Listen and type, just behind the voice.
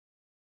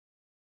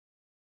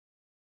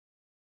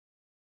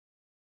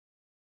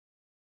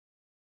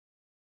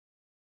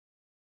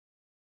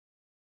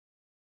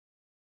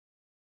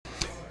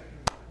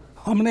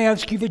I'm going to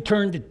ask you to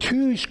turn to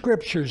two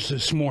scriptures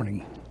this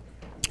morning.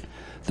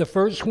 The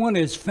first one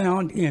is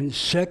found in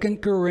 2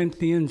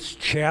 Corinthians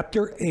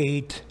chapter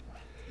 8,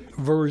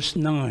 verse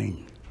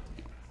 9.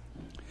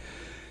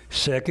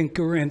 2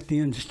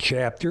 Corinthians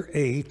chapter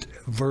 8,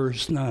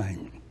 verse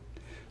 9.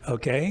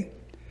 Okay?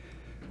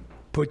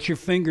 Put your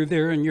finger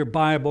there in your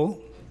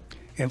Bible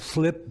and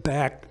flip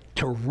back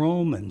to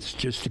Romans,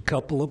 just a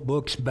couple of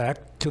books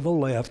back to the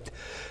left.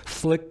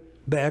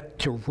 Flick back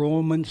to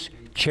Romans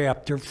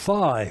chapter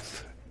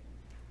 5.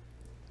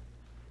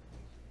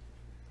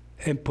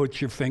 And put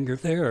your finger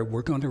there.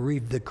 We're going to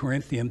read the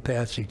Corinthian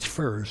passage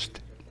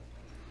first.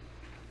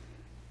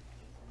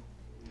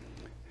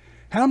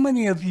 How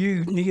many of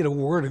you need a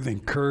word of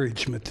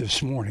encouragement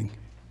this morning?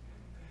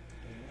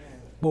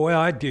 Boy,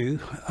 I do.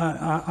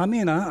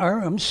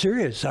 I'm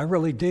serious. I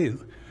really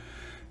do.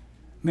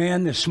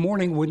 Man, this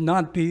morning would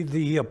not be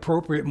the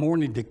appropriate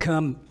morning to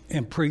come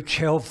and preach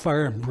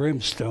hellfire and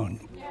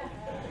brimstone.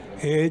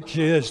 It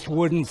just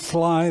wouldn't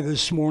fly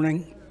this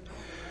morning.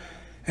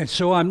 And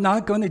so I'm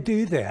not going to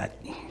do that.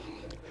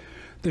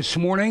 This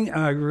morning,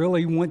 I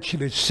really want you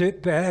to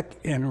sit back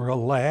and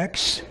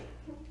relax.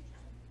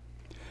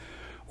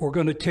 We're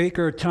going to take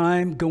our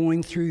time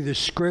going through the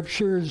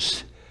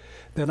scriptures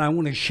that I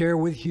want to share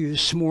with you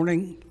this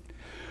morning.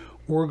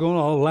 We're going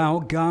to allow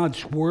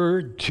God's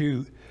word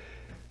to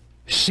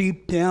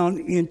seep down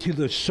into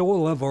the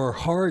soul of our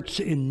hearts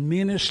and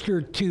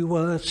minister to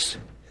us.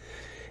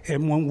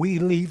 And when we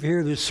leave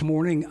here this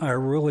morning, I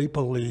really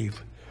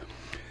believe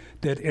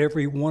that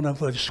every one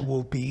of us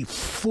will be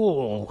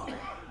full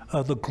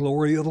of the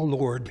glory of the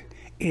Lord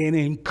and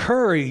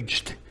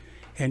encouraged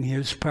in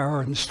His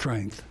power and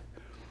strength.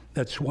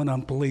 That's what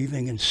I'm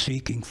believing and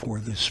seeking for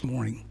this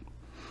morning.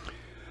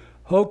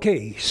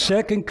 Okay,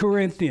 2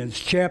 Corinthians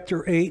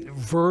chapter 8,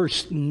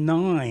 verse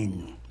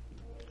 9.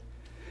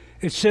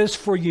 It says,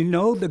 "For you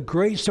know the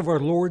grace of our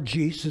Lord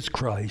Jesus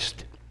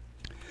Christ,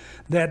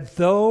 that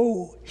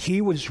though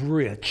He was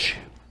rich,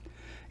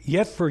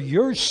 yet for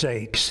your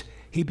sakes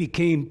He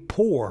became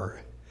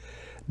poor,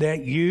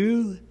 that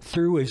you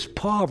through His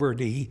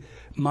poverty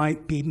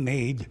might be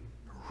made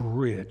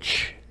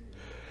rich."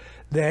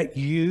 That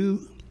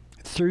you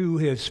through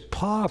His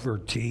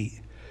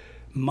poverty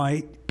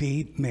might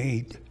be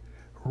made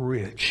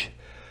rich.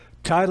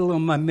 Title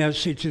of my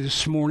message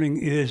this morning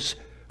is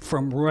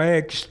From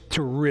Rags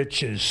to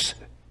Riches.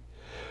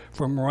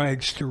 From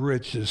Rags to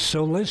Riches.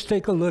 So let's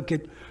take a look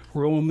at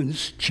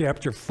Romans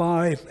chapter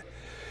 5,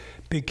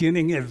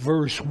 beginning at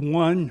verse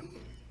 1.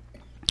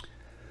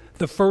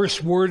 The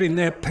first word in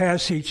that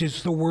passage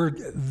is the word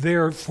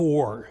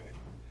therefore.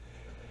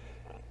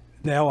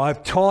 Now,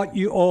 I've taught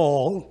you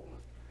all,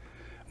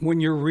 when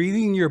you're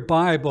reading your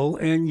Bible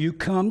and you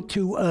come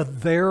to a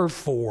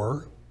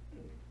therefore,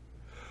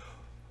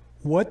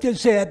 what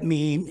does that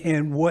mean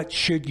and what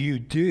should you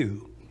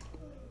do?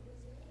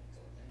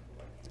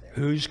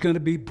 Who's going to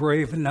be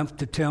brave enough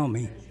to tell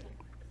me?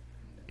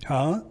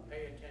 Huh?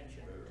 Pay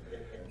attention.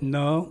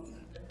 No.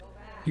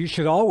 You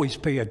should always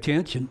pay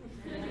attention.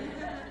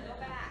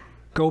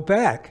 Go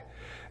back.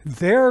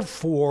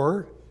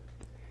 Therefore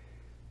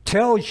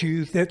tells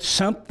you that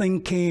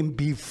something came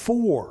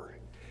before.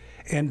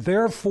 And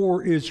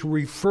therefore is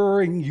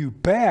referring you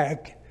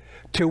back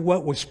to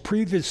what was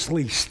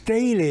previously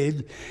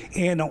stated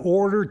in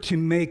order to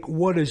make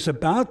what is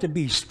about to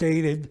be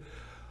stated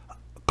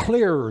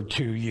clearer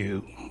to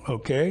you,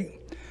 okay?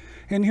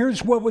 And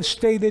here's what was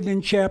stated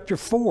in chapter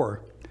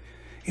 4.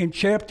 In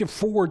chapter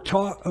 4,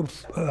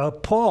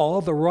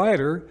 Paul, the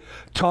writer,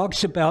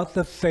 talks about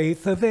the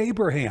faith of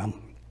Abraham,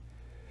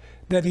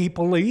 that he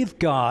believed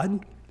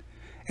God,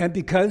 and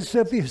because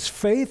of his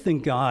faith in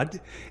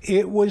God,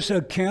 it was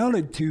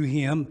accounted to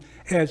him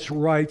as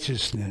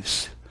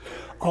righteousness.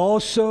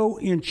 Also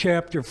in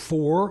chapter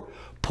 4,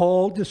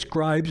 Paul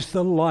describes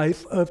the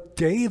life of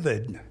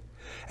David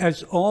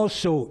as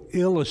also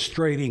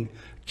illustrating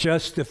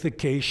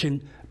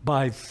justification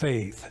by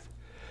faith.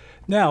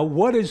 Now,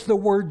 what is the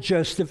word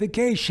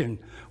justification?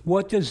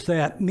 What does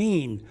that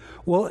mean?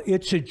 Well,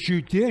 it's a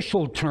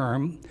judicial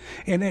term,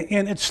 and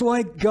it's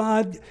like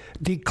God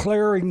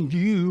declaring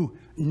you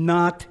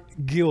not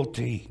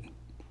guilty.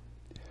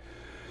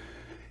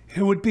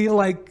 It would be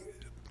like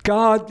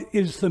God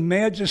is the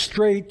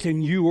magistrate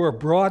and you are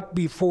brought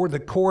before the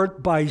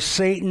court by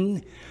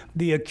Satan,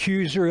 the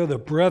accuser of the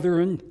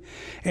brethren,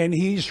 and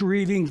he's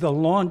reading the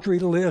laundry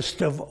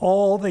list of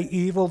all the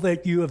evil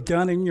that you have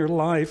done in your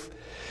life,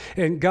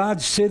 and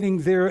God's sitting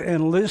there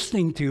and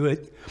listening to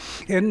it.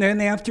 And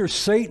then after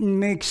Satan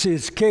makes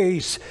his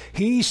case,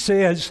 he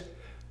says,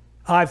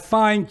 "I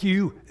find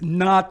you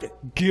not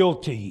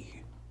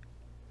guilty."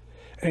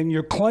 And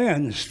you're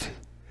cleansed.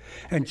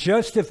 And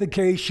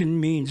justification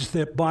means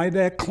that by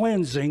that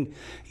cleansing,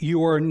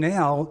 you are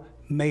now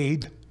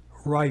made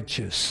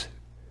righteous.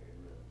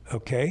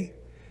 Okay?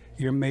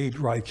 You're made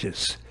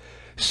righteous.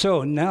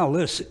 So now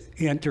let's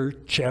enter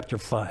chapter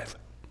 5.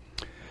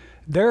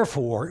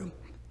 Therefore,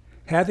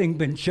 having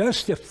been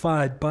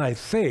justified by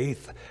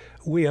faith,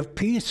 we have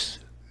peace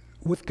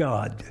with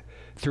God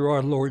through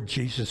our Lord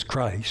Jesus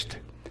Christ,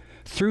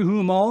 through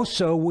whom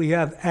also we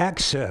have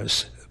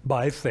access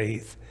by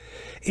faith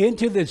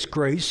into this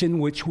grace in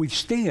which we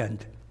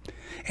stand,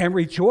 and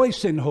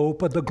rejoice in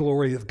hope of the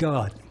glory of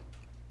God.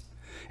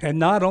 And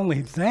not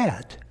only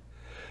that,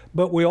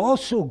 but we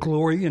also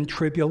glory in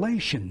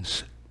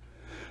tribulations,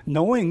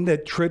 knowing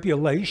that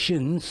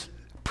tribulations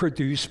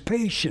produce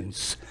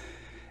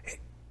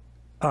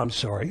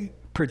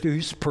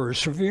produce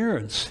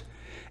perseverance,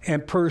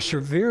 and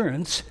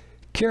perseverance,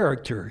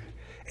 character,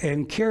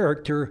 and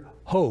character,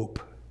 hope.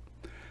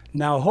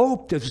 Now,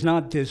 hope does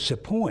not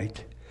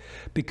disappoint,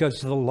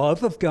 because the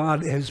love of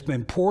God has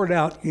been poured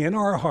out in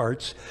our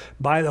hearts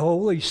by the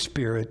Holy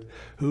Spirit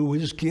who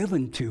is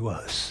given to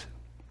us.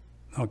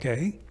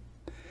 Okay?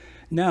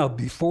 Now,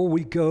 before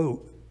we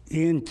go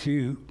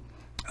into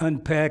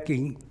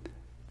unpacking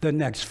the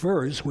next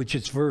verse, which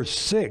is verse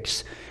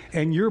 6,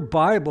 and your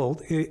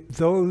Bible,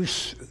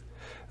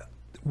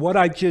 what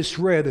I just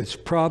read is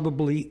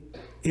probably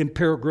in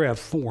paragraph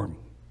form.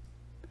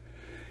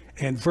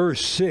 And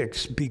verse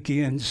 6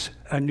 begins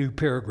a new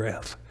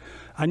paragraph.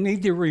 I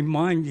need to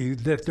remind you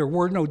that there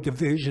were no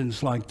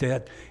divisions like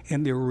that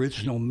in the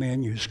original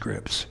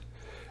manuscripts.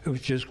 It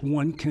was just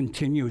one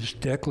continuous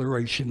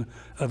declaration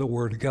of the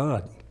Word of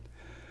God.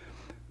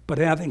 But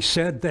having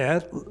said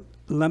that,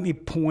 let me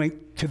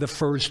point to the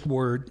first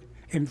word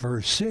in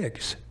verse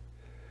 6.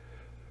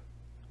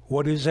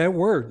 What is that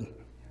word?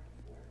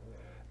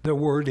 The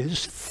word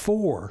is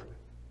for.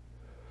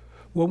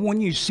 Well,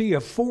 when you see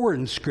a for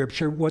in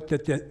Scripture, what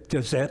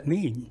does that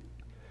mean?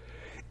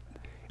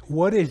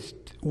 What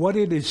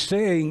it is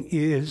saying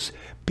is,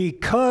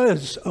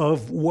 because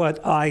of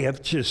what I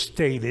have just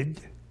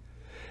stated,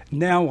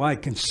 now I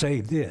can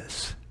say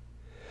this.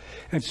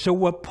 And so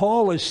what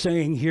Paul is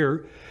saying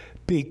here,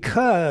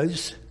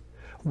 because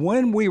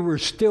when we were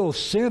still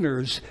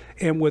sinners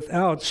and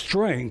without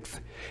strength,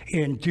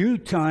 in due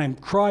time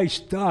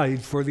Christ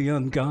died for the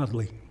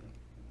ungodly.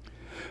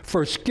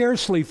 For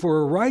scarcely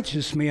for a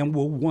righteous man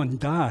will one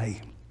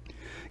die.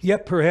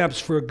 Yet perhaps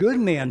for a good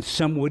man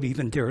some would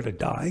even dare to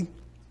die.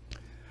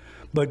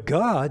 But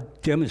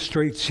God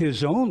demonstrates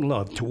his own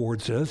love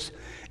towards us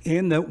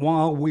in that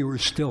while we were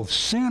still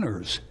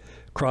sinners,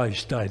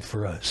 Christ died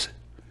for us.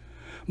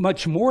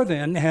 Much more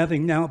then,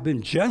 having now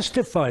been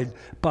justified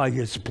by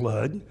his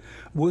blood,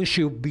 we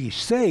shall be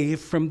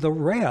saved from the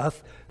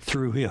wrath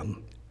through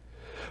him.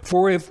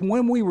 For if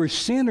when we were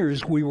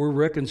sinners we were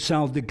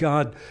reconciled to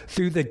God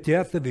through the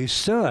death of his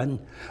Son,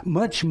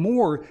 much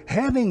more,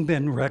 having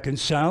been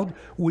reconciled,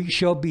 we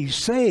shall be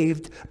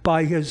saved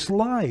by his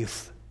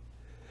life.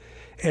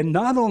 And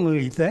not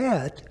only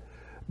that,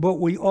 but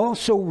we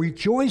also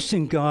rejoice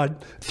in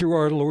God through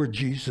our Lord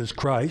Jesus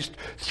Christ,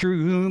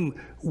 through whom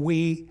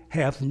we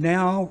have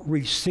now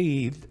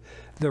received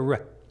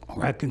the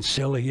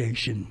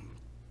reconciliation.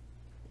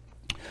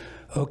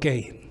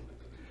 Okay.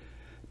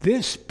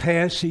 This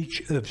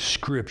passage of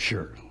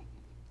Scripture,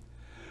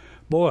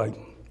 boy,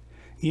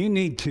 you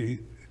need to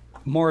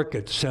mark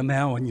it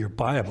somehow in your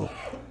Bible.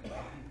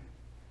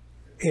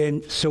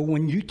 And so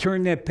when you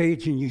turn that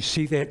page and you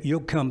see that,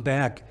 you'll come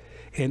back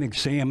and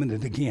examine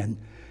it again.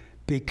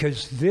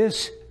 Because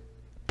this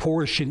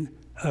portion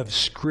of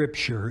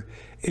Scripture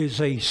is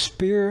a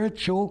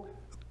spiritual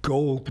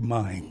gold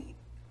mine.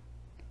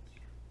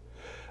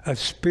 A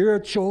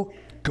spiritual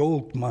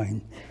gold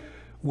mine,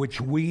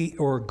 which we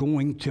are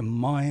going to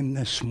mine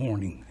this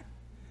morning.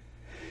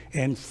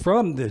 And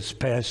from this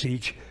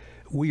passage,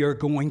 we are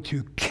going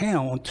to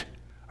count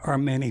our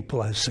many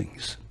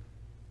blessings.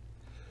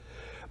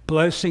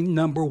 Blessing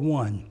number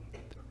 1.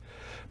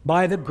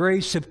 By the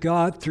grace of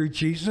God through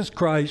Jesus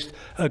Christ,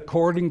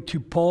 according to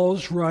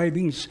Paul's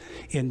writings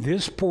in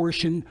this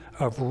portion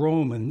of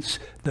Romans,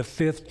 the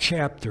 5th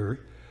chapter,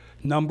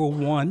 number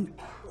 1,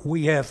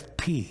 we have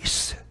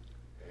peace.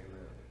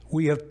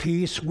 We have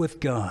peace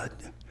with God.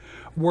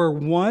 Where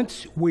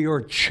once we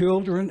are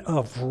children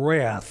of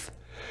wrath,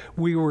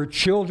 we were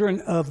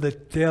children of the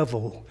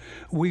devil,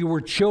 we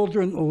were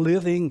children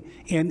living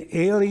in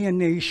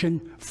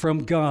alienation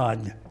from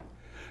God.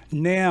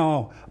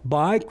 Now,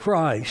 by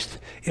Christ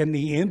and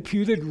the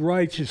imputed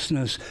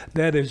righteousness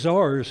that is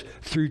ours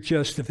through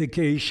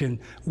justification,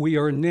 we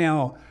are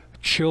now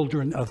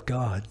children of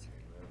God.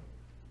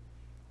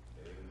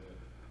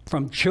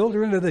 From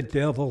children of the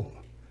devil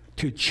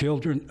to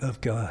children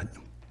of God.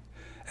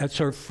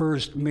 That's our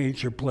first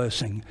major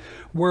blessing.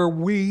 Where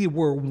we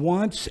were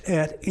once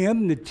at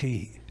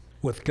enmity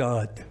with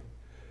God,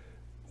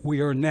 we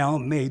are now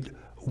made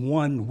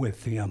one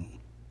with him.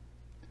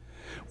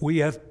 We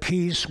have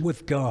peace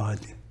with God,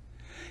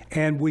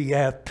 and we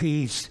have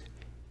peace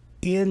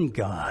in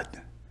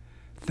God.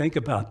 Think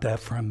about that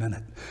for a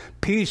minute.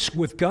 Peace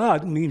with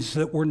God means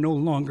that we're no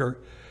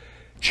longer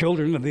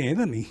children of the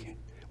enemy.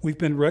 We've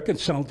been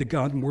reconciled to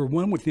God and we're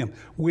one with him.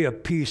 We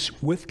have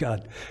peace with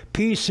God.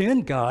 Peace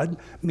in God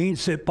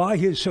means that by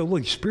his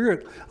Holy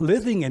Spirit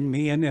living in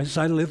me, and as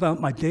I live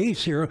out my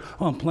days here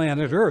on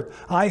planet Earth,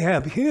 I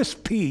have his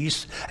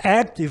peace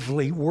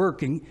actively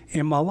working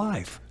in my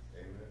life.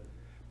 Amen.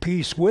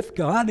 peace with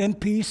God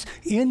and peace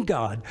in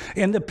God.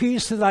 And the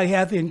peace that I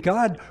have in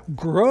God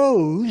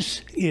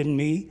grows in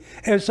me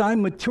as I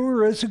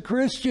mature as a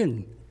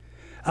Christian.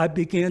 I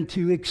begin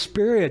to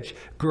experience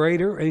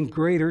greater and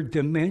greater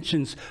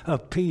dimensions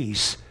of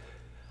peace.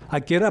 I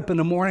get up in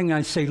the morning and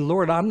I say,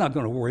 Lord, I'm not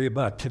going to worry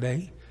about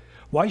today.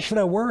 Why should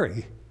I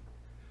worry?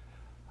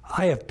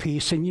 I have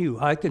peace in you.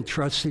 I can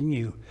trust in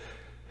you.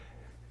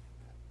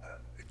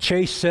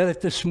 Chase said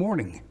it this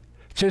morning.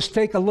 Just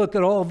take a look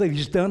at all that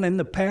he's done in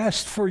the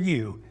past for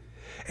you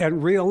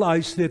and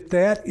realize that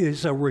that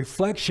is a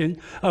reflection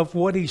of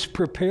what he's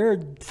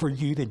prepared for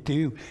you to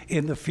do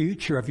in the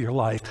future of your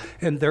life.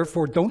 And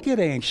therefore, don't get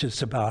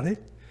anxious about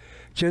it.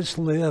 Just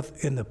live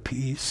in the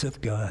peace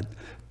of God.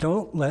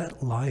 Don't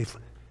let life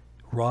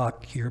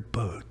rock your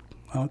boat,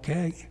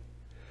 okay?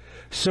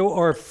 So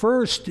our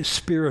first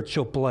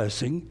spiritual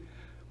blessing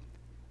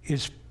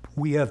is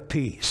we have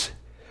peace.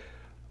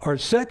 Our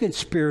second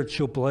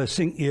spiritual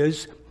blessing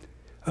is,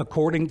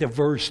 according to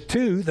verse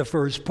 2, the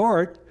first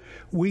part,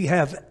 we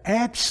have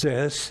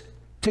access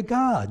to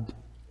God.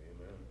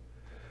 Amen.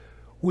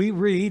 We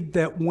read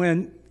that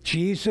when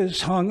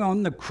Jesus hung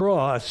on the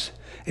cross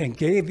and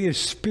gave his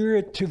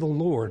spirit to the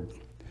Lord,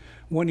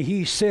 when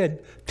he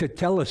said to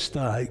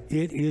Telestai,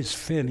 it is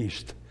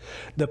finished,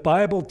 the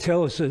Bible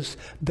tells us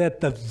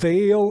that the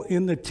veil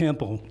in the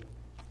temple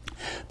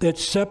that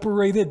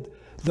separated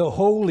the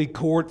holy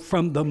court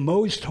from the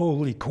most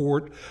holy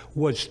court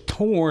was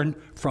torn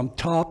from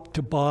top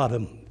to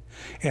bottom.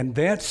 And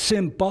that's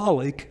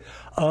symbolic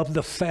of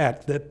the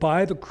fact that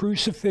by the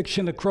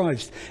crucifixion of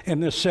Christ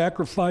and the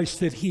sacrifice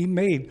that he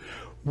made,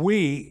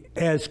 we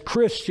as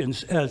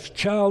Christians, as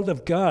child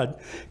of God,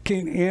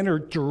 can enter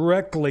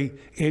directly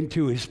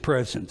into his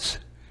presence.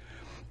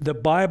 The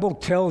Bible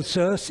tells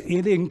us,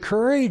 it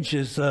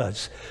encourages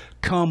us,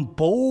 come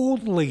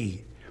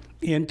boldly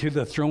into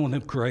the throne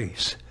of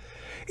grace.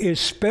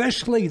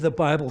 Especially, the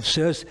Bible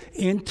says,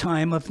 in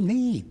time of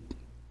need.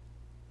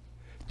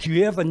 Do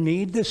you have a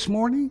need this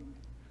morning?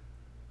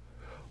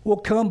 Well,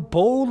 come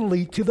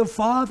boldly to the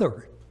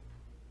Father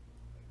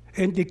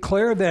and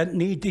declare that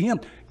need to him.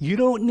 You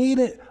don't need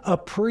a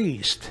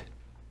priest.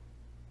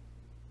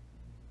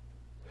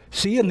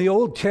 See, in the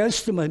Old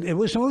Testament, it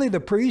was only the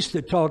priest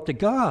that talked to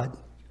God.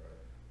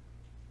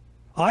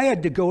 I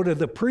had to go to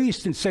the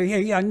priest and say,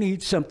 hey, I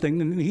need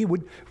something, and he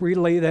would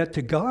relay that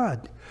to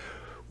God.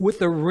 With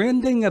the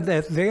rending of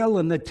that veil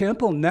in the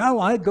temple, now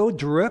I go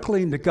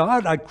directly into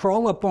God. I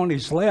crawl up on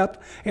his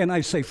lap, and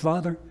I say,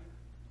 Father,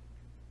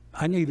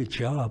 I need a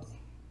job.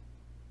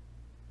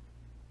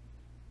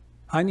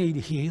 I need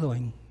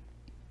healing.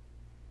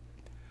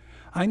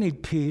 I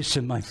need peace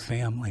in my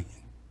family.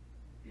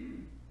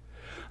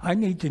 I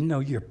need to know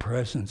your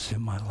presence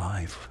in my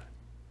life.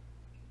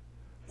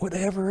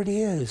 Whatever it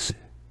is,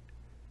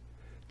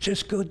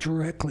 just go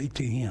directly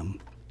to him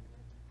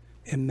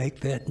and make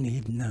that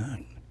need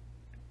known.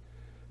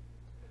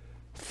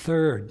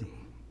 Third,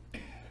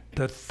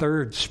 the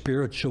third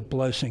spiritual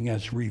blessing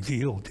as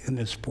revealed in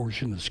this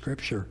portion of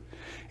Scripture,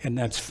 and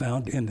that's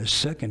found in the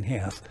second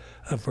half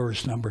of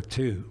verse number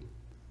 2.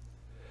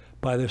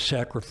 By the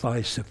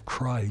sacrifice of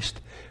Christ,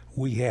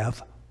 we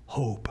have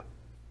hope.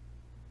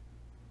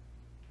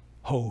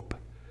 Hope.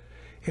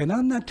 And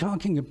I'm not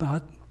talking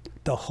about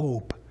the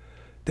hope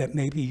that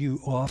maybe you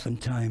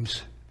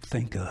oftentimes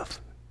think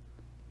of.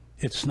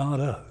 It's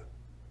not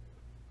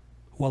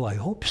well, I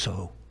hope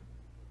so.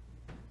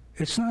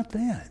 It's not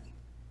that.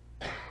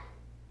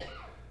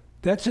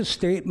 That's a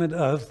statement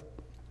of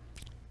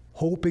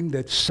hoping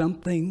that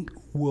something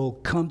will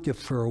come to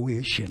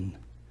fruition.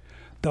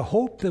 The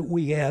hope that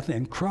we have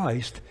in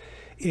Christ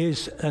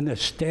is an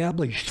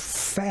established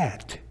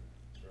fact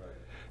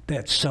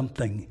that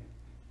something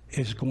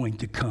is going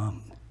to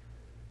come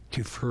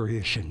to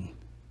fruition.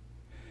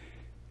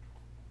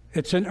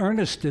 It's an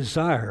earnest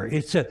desire.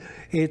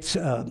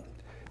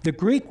 The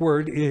Greek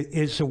word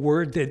is a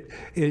word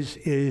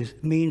that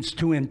means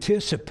to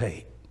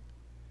anticipate.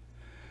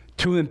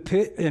 To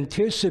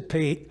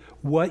anticipate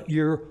what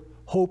you're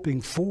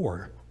hoping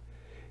for.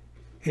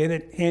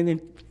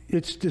 And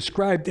it's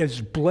described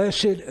as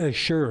blessed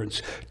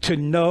assurance, to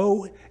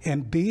know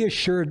and be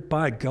assured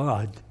by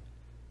God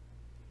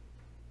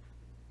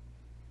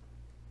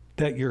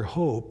that your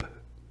hope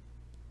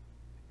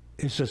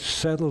is a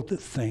settled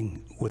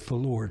thing with the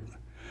Lord.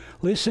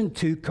 Listen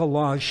to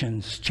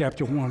Colossians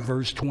chapter 1,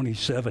 verse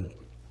 27.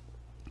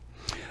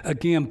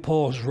 Again,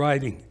 Paul's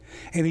writing,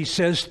 and he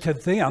says to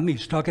them,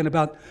 he's talking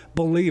about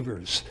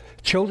believers,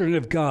 children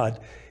of God.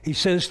 He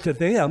says to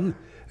them,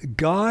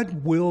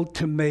 God willed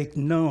to make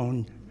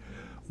known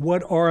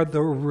what are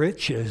the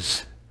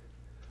riches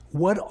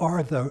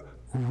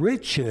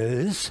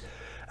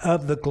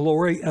of the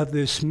glory of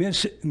this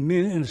mystery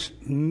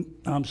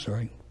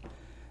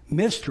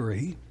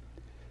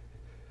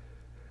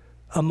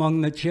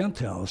among the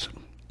Gentiles.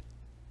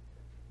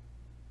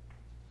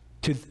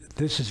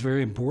 This is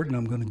very important.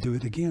 I'm going to do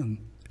it again.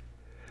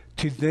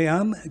 To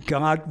them,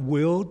 God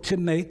willed to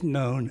make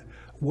known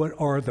what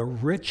are the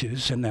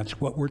riches, and that's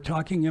what we're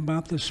talking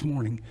about this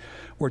morning.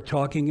 We're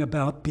talking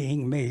about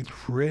being made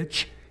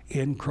rich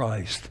in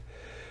Christ.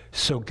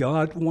 So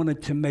God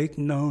wanted to make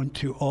known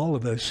to all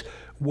of us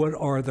what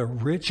are the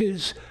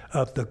riches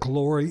of the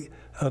glory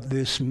of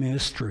this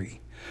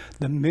mystery.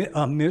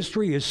 A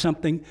mystery is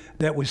something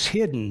that was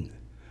hidden,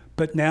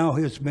 but now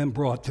has been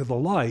brought to the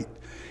light.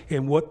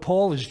 And what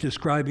Paul is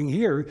describing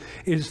here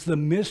is the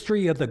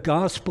mystery of the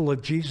gospel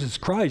of Jesus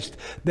Christ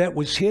that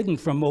was hidden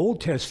from Old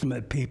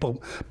Testament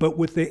people, but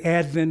with the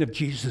advent of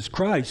Jesus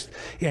Christ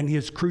and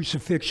his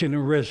crucifixion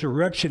and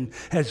resurrection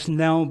has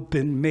now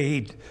been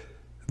made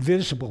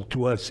visible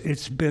to us.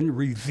 It's been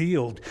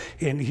revealed.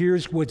 And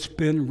here's what's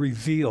been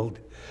revealed.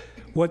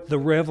 What the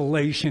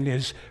revelation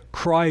is: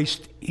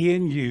 Christ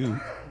in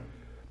you,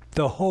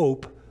 the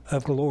hope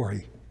of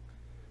glory.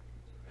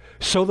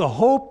 So the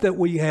hope that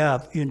we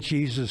have in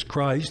Jesus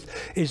Christ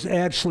is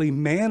actually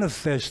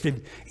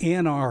manifested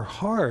in our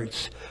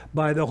hearts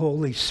by the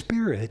Holy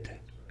Spirit.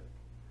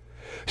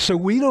 So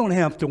we don't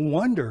have to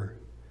wonder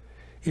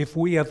if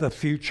we have a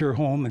future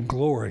home in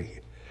glory.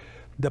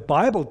 The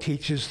Bible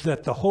teaches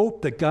that the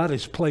hope that God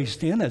has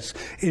placed in us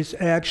is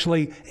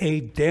actually a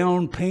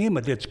down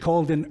payment. It's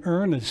called an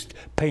earnest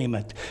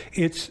payment.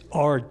 It's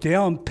our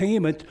down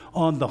payment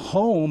on the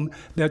home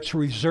that's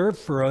reserved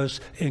for us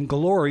in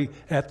glory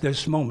at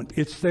this moment.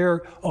 It's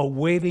there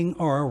awaiting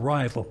our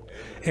arrival.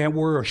 And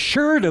we're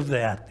assured of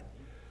that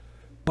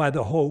by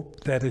the hope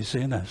that is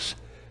in us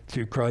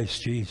through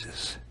Christ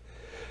Jesus.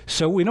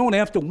 So we don't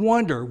have to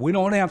wonder. We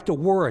don't have to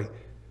worry.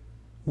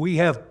 We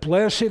have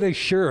blessed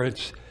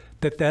assurance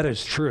that that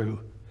is true.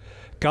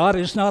 God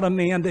is not a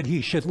man that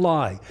he should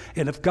lie.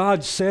 And if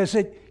God says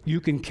it,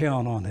 you can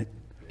count on it.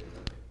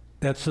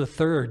 That's the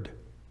third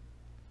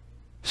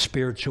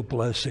spiritual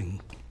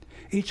blessing.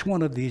 Each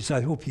one of these, I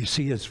hope you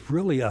see, is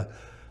really a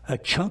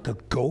chunk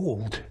of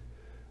gold.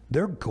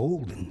 They're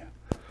golden.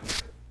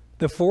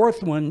 The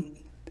fourth one,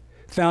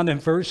 found in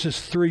verses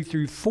 3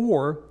 through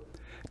 4,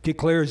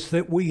 declares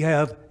that we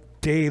have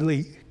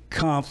daily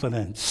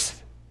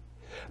confidence.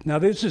 Now,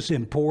 this is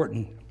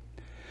important.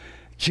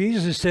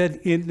 Jesus said,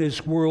 in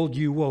this world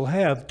you will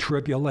have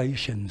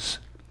tribulations.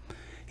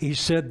 He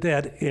said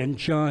that in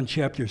John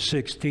chapter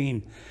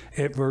 16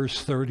 at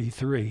verse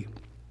 33.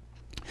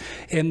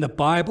 And the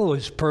Bible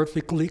is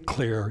perfectly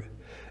clear.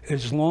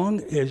 As long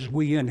as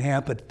we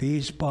inhabit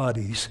these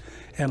bodies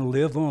and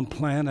live on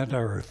planet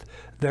Earth,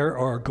 there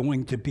are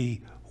going to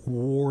be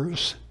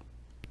wars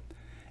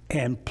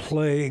and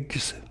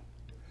plagues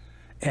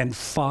and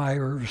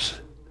fires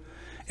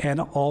and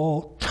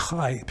all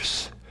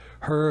types,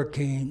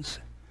 hurricanes,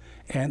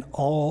 and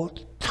all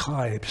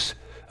types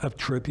of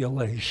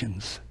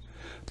tribulations.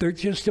 They're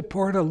just a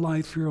part of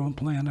life here on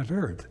planet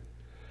Earth.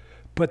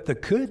 But the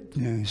good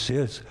news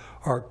is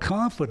our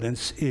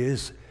confidence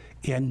is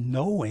in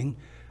knowing,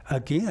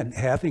 again,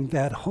 having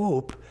that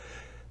hope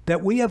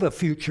that we have a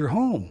future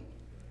home,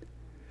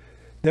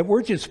 that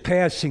we're just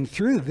passing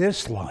through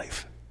this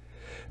life.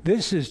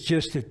 This is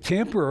just a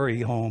temporary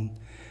home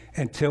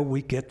until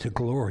we get to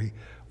glory,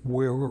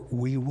 where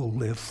we will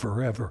live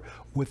forever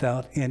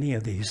without any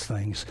of these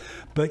things.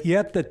 But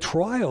yet the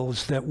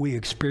trials that we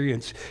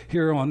experience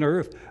here on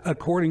earth,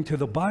 according to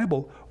the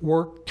Bible,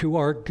 work to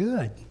our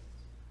good.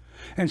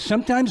 And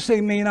sometimes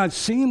they may not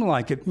seem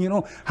like it. You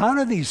know, how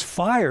do these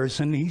fires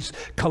and these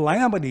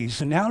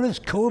calamities and how does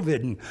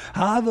COVID and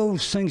how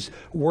those things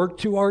work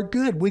to our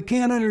good? We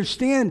can't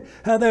understand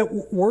how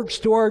that works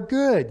to our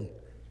good.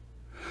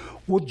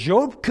 Well,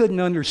 Job couldn't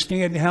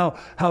understand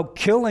how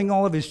killing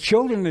all of his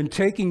children and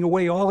taking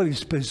away all of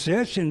his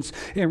possessions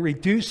and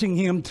reducing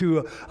him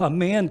to a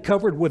man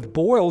covered with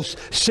boils,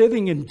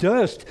 sitting in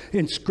dust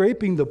and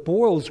scraping the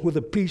boils with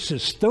a piece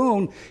of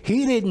stone,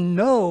 he didn't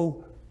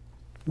know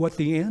what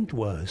the end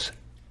was.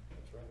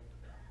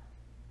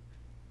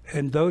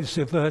 And those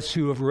of us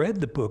who have read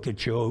the book of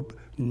Job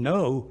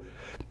know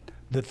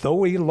that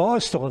though he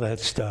lost all that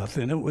stuff,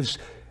 and it was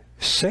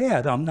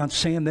sad. I'm not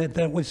saying that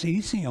that was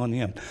easy on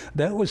him.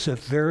 That was a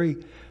very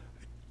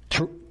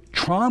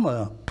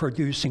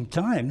trauma-producing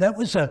time. That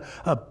was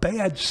a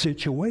bad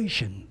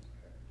situation.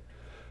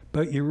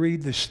 But you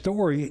read the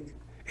story,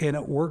 and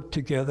it worked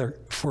together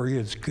for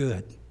his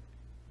good.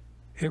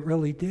 It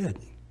really did.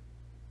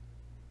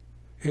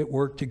 It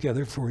worked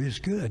together for his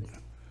good.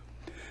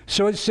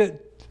 So it said,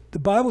 the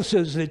Bible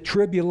says that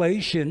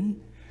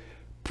tribulation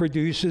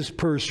produces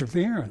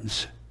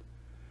perseverance,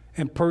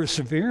 and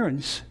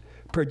perseverance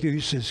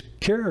produces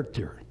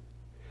character.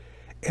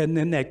 And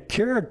then that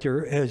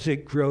character, as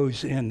it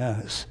grows in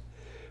us,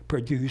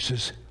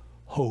 produces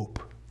hope.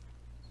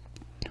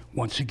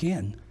 Once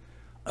again,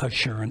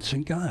 assurance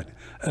in God.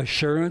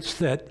 Assurance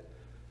that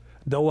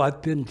though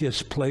I've been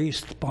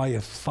displaced by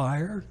a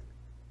fire,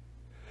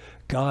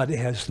 God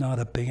has not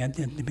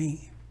abandoned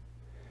me.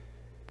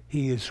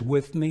 He is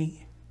with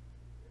me.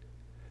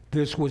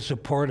 This was a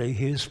part of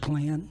his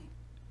plan.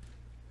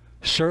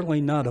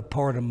 Certainly not a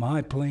part of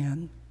my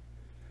plan.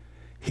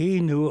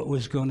 He knew it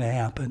was going to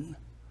happen,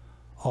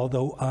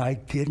 although I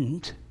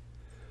didn't.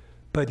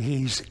 But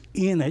he's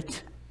in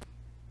it,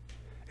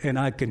 and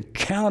I can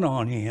count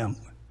on him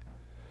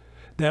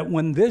that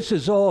when this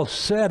is all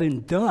said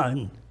and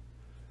done,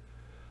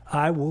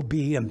 I will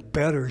be in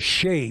better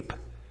shape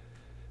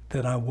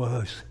than I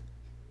was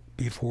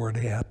before it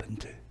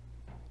happened.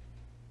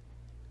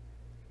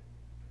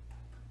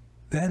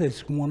 That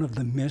is one of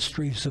the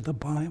mysteries of the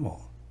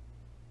Bible.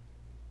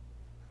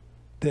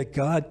 That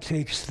God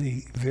takes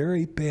the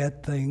very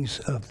bad things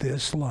of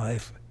this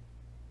life,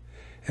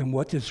 and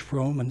what does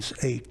Romans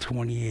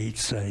 8:28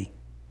 say?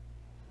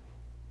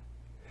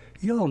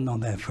 You all know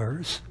that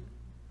verse.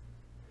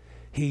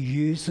 He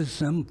uses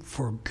them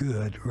for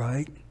good,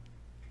 right?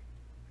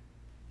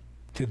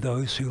 To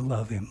those who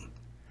love him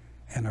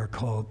and are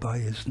called by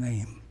his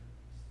name.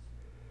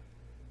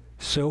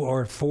 So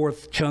our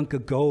fourth chunk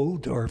of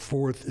gold, our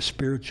fourth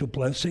spiritual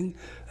blessing,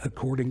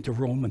 according to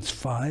Romans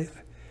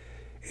 5,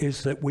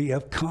 is that we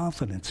have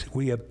confidence.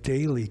 We have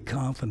daily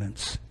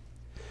confidence.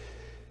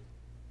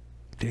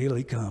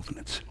 Daily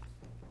confidence.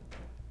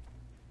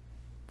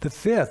 The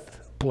fifth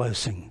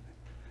blessing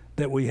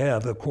that we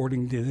have,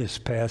 according to this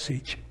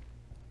passage,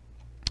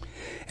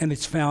 and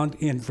it's found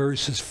in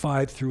verses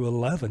 5 through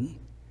 11,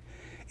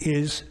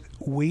 is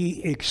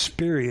we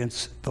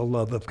experience the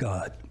love of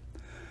God.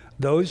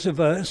 Those of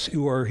us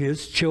who are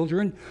his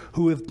children,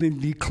 who have been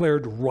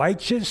declared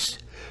righteous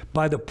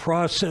by the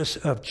process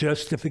of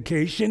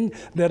justification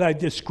that I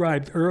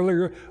described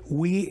earlier,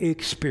 we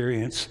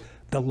experience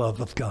the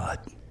love of God.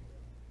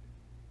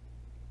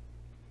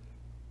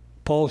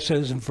 Paul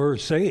says in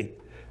verse 8,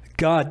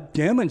 God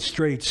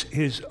demonstrates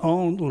his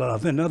own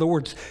love. In other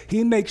words,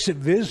 he makes it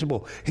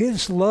visible.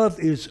 His love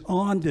is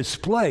on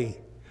display.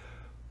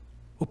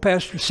 Well,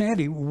 Pastor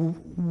Sandy,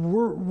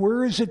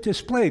 where is it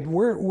displayed?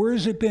 Where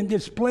has it been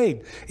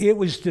displayed? It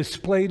was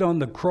displayed on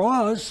the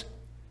cross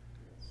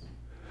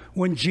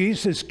when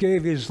Jesus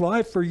gave his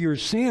life for your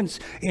sins,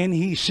 and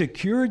he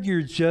secured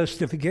your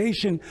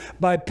justification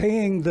by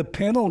paying the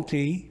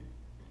penalty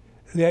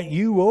that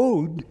you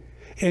owed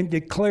and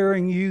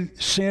declaring you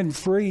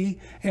sin-free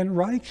and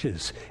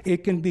righteous.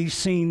 It can be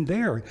seen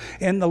there.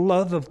 And the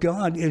love of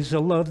God is a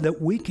love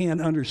that we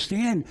can't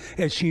understand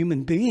as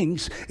human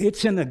beings.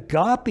 It's an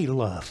agape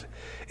love.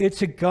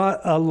 It's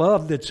a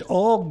love that's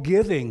all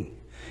giving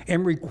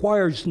and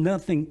requires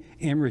nothing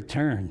in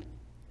return.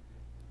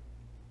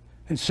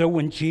 And so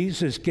when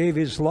Jesus gave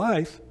his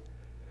life,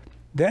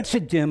 that's a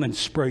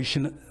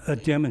demonstration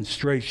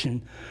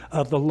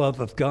of the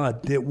love of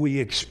God that we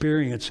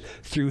experience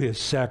through his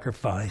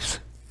sacrifice.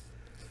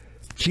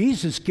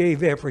 Jesus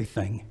gave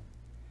everything.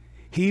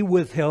 He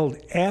withheld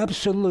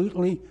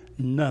absolutely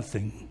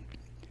nothing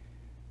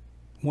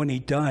when he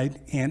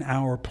died in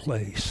our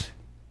place.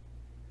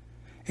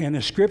 And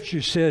the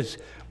scripture says,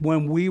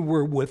 when we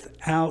were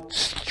without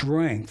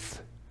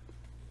strength,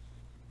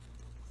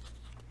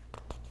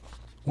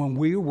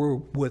 we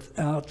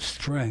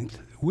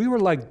were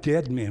like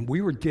dead men.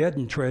 We were dead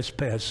in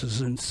trespasses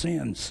and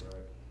sins.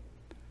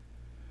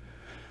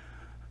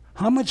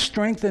 How much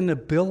strength and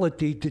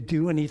ability to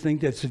do anything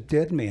does a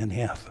dead man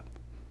have?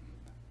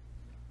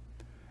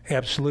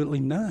 Absolutely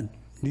none.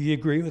 Do you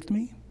agree with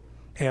me?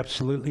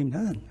 Absolutely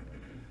none.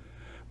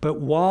 But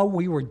while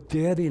we were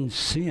dead in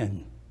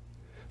sin,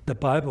 the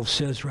Bible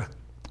says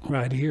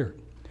right here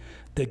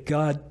that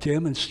God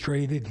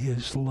demonstrated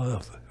his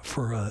love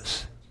for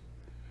us.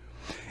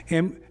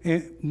 And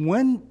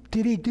when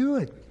did he do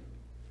it?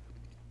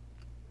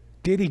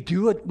 Did he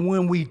do it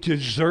when we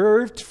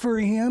deserved for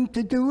him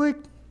to do it?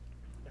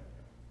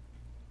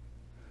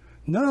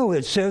 No,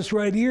 it says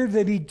right here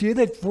that he did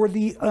it for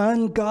the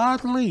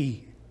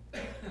ungodly.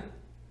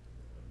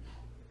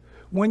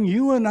 When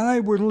you and I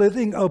were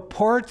living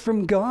apart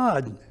from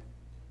God,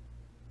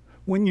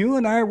 when you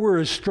and I were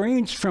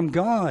estranged from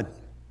God,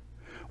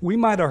 we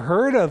might have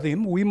heard of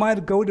him. We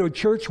might go to a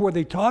church where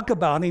they talk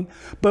about him,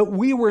 but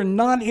we were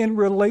not in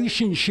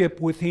relationship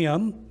with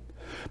him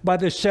by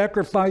the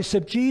sacrifice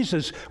of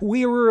Jesus.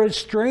 We were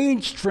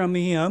estranged from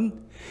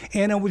him,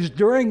 and it was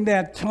during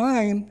that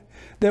time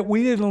that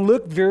we didn't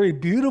look very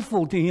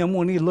beautiful to him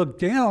when he looked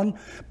down,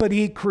 but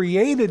he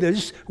created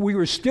us. We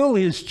were still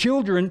his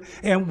children,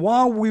 and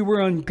while we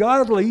were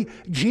ungodly,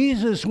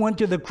 Jesus went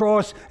to the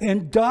cross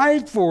and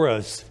died for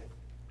us.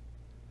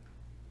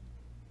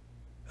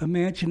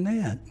 Imagine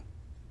that.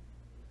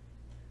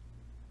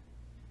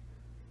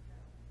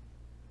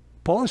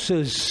 Paul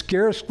says,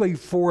 scarcely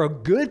for a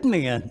good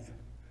man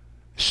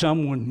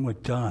someone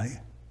would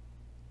die.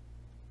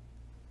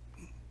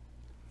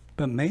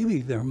 But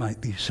maybe there might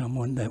be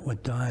someone that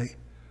would die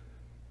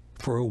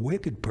for a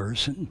wicked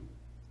person.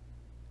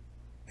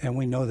 And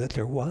we know that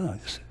there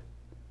was.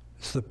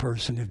 It's the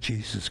person of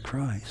Jesus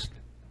Christ.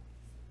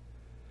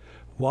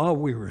 While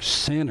we were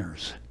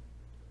sinners,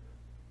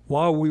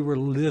 while we were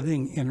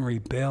living in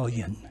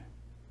rebellion,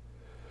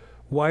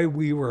 while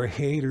we were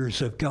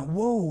haters of God.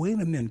 Whoa, wait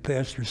a minute,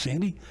 Pastor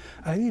Sandy.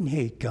 I didn't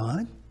hate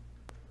God.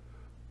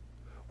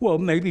 Well,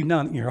 maybe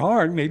not in your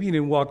heart. Maybe you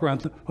didn't walk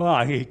around,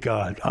 I hate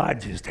God. I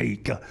just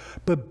hate God.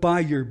 But by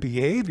your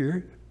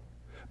behavior,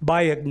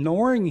 by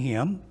ignoring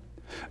him,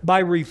 by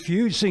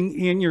refusing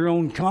in your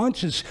own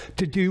conscience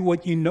to do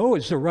what you know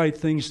is the right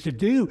things to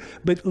do,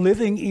 but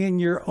living in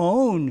your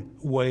own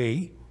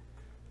way,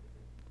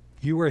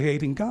 you were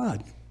hating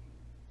God.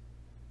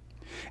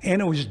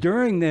 And it was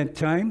during that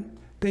time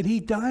that he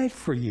died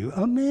for you.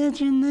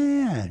 Imagine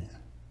that.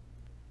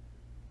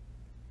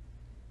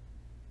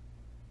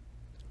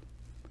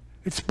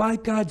 It's by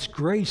God's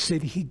grace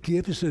that he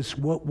gives us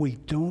what we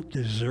don't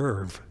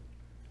deserve.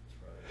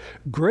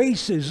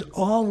 Grace is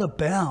all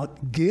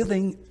about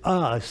giving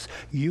us,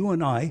 you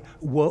and I,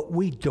 what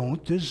we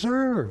don't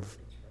deserve.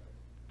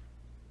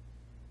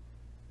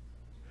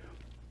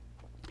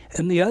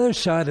 And the other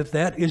side of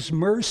that is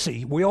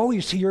mercy. We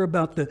always hear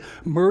about the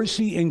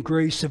mercy and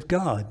grace of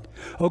God.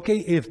 Okay,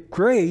 if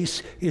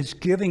grace is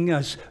giving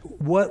us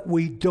what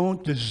we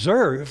don't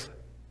deserve,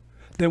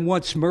 then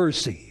what's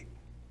mercy?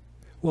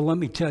 Well, let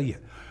me tell you,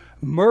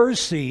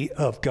 mercy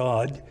of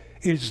God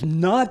is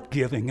not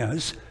giving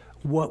us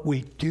what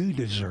we do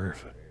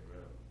deserve.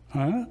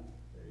 Huh?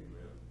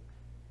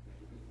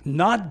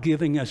 Not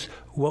giving us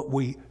what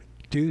we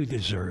do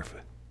deserve.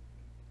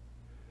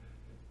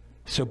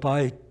 So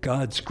by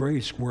God's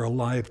grace, we're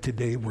alive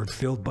today. We're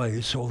filled by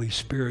his Holy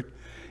Spirit,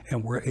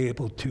 and we're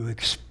able to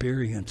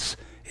experience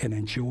and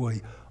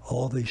enjoy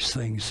all these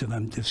things that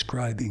I'm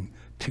describing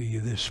to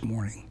you this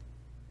morning.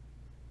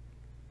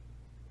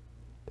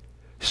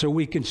 So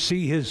we can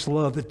see his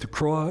love at the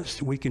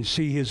cross. We can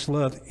see his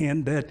love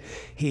in that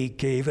he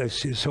gave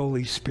us his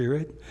Holy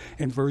Spirit.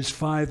 In verse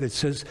 5, it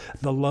says,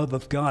 the love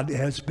of God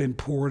has been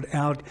poured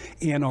out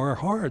in our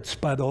hearts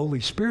by the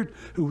Holy Spirit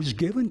who was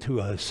given to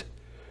us.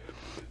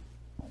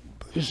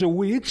 So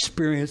we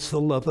experience the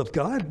love of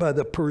God by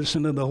the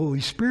person of the Holy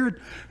Spirit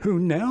who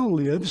now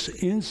lives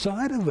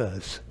inside of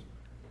us.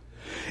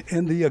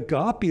 And the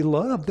agape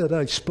love that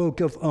I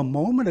spoke of a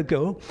moment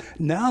ago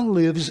now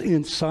lives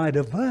inside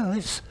of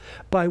us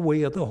by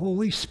way of the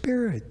Holy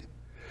Spirit.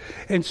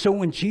 And so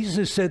when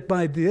Jesus said,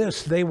 by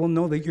this, they will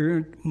know that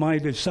you're my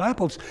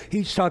disciples,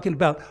 he's talking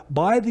about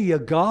by the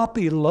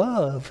agape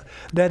love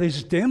that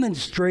is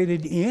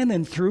demonstrated in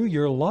and through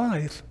your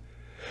life.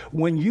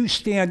 When you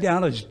stand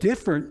out as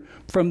different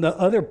from the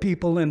other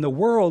people in the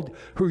world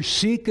who are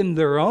seeking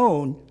their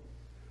own,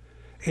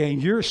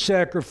 and you're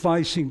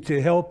sacrificing to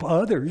help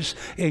others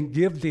and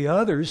give to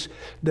others,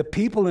 the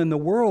people in the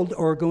world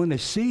are going to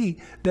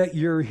see that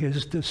you're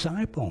his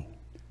disciple,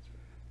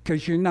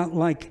 because you're not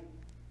like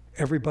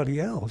everybody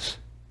else.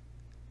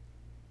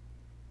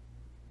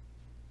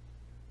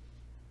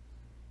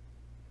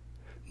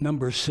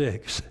 Number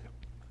 6.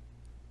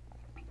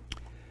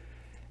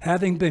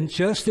 Having been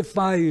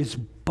justified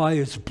by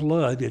his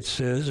blood, it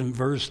says in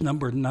verse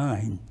number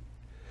 9,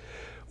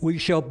 we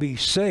shall be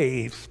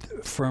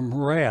saved from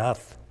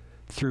wrath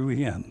through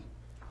him.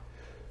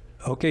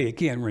 Okay,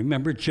 again,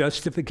 remember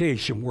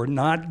justification. We're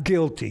not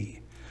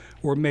guilty.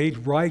 We're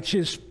made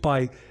righteous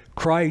by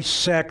Christ's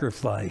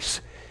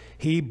sacrifice.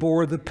 He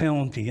bore the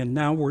penalty, and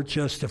now we're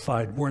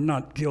justified. We're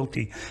not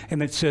guilty.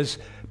 And it says,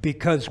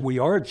 because we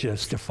are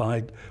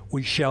justified,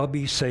 we shall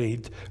be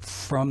saved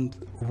from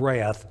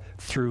wrath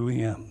through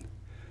him.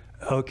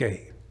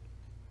 Okay.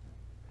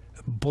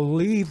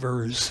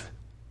 Believers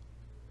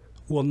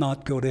will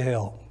not go to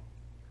hell.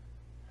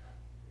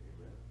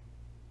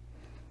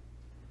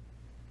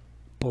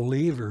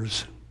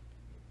 Believers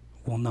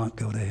will not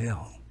go to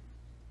hell.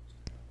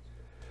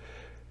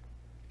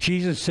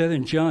 Jesus said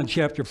in John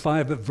chapter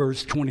 5 at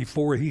verse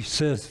 24, he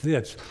says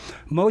this,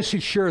 most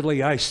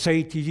assuredly I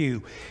say to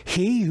you,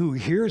 he who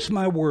hears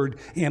my word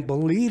and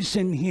believes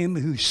in him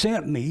who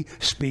sent me,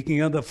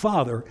 speaking of the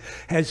Father,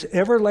 has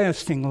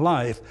everlasting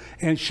life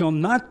and shall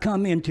not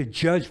come into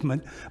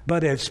judgment,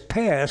 but has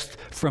passed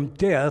from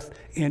death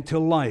into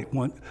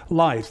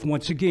life.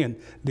 Once again,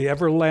 the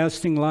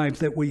everlasting life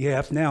that we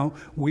have now,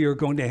 we are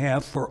going to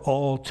have for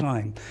all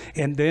time.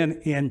 And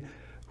then in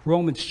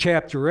Romans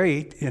chapter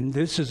 8, and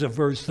this is a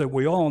verse that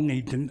we all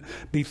need to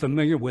be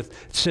familiar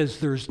with, it says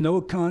there's no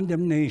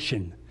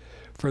condemnation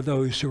for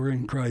those who are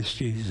in Christ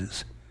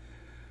Jesus.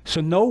 So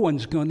no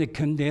one's going to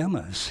condemn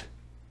us.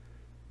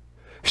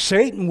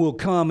 Satan will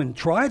come and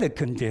try to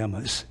condemn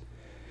us.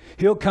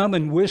 He'll come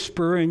and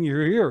whisper in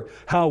your ear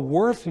how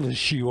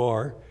worthless you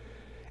are.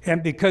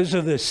 And because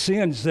of the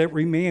sins that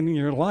remain in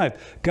your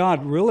life,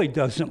 God really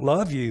doesn't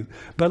love you.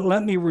 But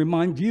let me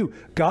remind you,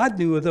 God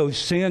knew of those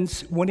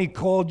sins when he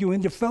called you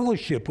into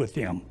fellowship with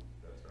him.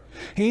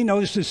 He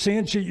knows the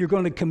sins that you're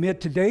going to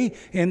commit today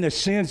and the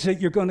sins that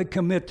you're going to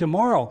commit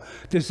tomorrow.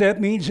 Does that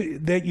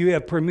mean that you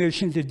have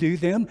permission to do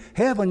them?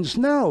 Heavens,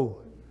 no.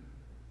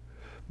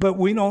 But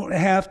we don't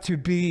have to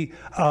be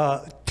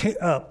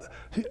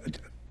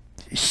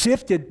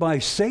sifted by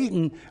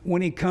Satan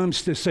when he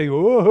comes to say,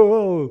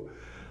 oh,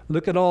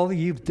 look at all that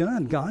you've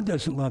done. God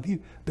doesn't love you.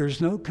 There's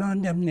no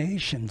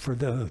condemnation for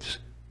those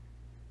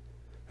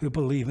who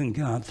believe in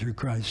God through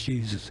Christ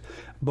Jesus.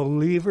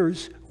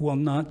 Believers will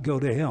not go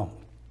to hell.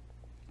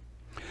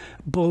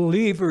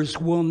 Believers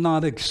will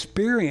not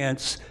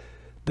experience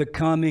the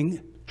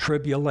coming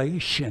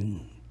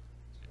tribulation.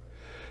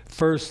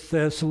 1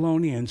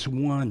 Thessalonians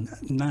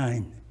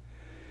 1:9.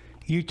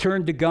 You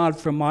turned to God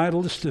from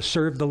idols to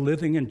serve the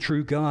living and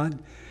true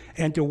God,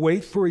 and to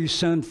wait for his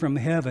Son from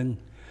heaven,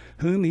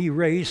 whom he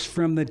raised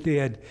from the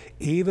dead,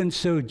 even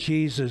so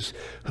Jesus,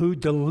 who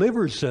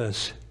delivers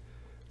us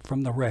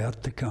from the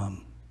wrath to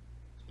come.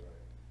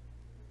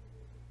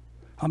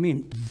 I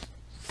mean,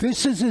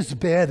 this is as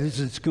bad as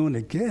it's going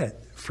to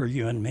get for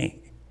you and me.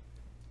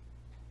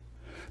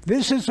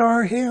 This is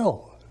our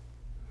hell.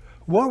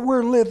 What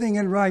we're living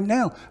in right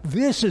now,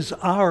 this is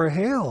our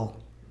hell.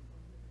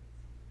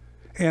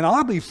 And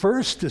I'll be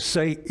first to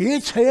say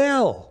it's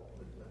hell.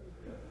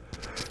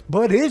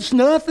 But it's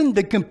nothing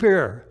to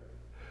compare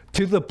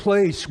to the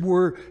place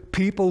where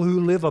people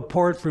who live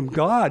apart from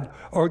God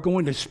are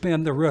going to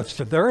spend the rest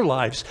of their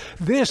lives.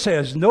 This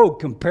has no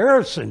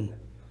comparison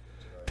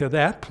to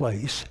that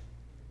place.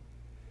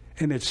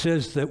 And it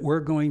says that we're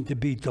going to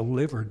be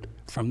delivered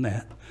from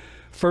that.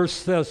 1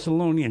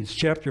 Thessalonians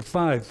chapter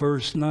 5,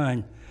 verse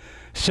 9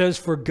 says,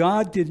 for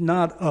God did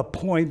not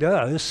appoint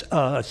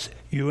us,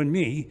 you and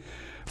me,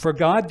 for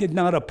God did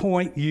not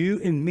appoint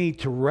you and me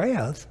to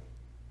wrath,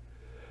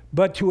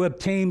 but to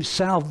obtain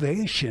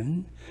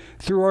salvation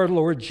through our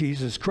Lord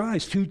Jesus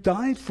Christ, who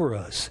died for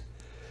us,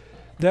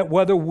 that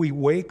whether we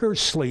wake or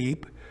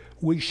sleep,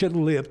 we should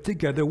live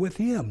together with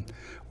him.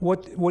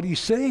 What he's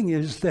saying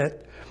is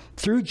that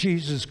through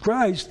Jesus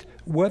Christ,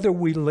 whether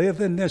we live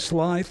in this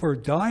life or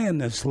die in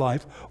this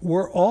life,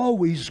 we're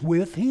always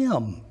with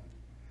him.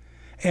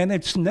 And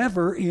it's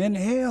never in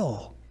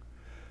hell,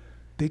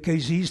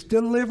 because he's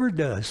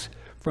delivered us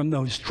from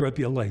those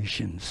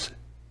tribulations.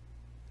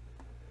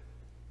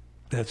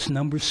 That's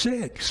number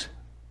 6.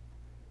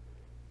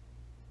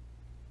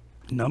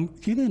 You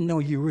didn't know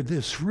you were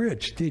this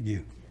rich, did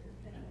you?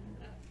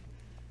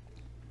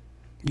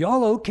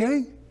 Y'all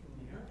okay?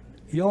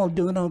 Y'all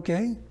doing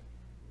okay?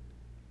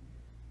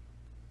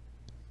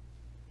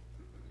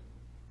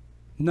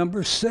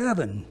 Number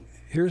 7.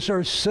 Here's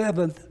our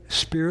 7th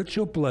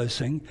spiritual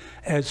blessing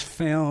as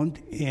found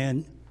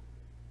in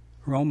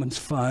Romans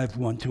 5,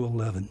 1 to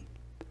 11.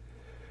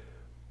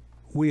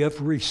 We have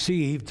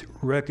received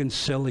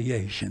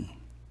reconciliation.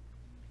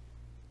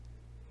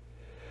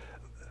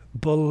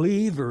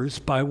 Believers,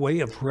 by way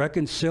of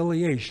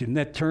reconciliation,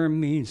 that term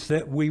means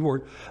that we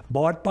were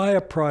bought by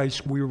a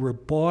price. We were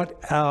bought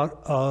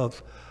out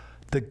of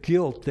the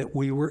guilt that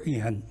we were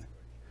in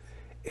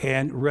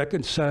and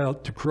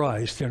reconciled to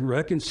Christ. And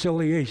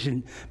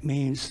reconciliation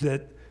means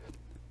that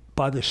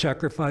by the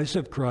sacrifice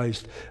of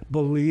Christ,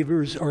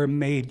 believers are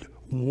made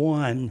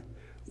one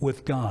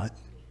with God.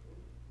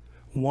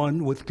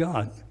 One with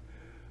God.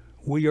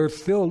 We are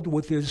filled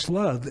with his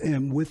love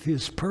and with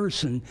his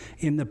person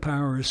in the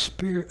power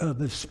of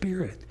the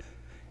Spirit.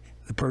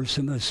 The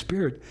person of the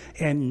Spirit.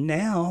 And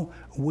now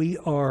we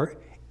are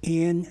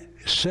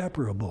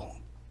inseparable.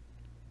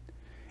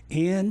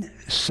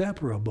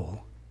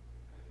 Inseparable.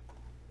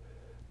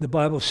 The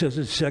Bible says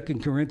in 2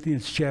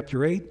 Corinthians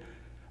chapter 8,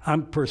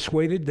 I'm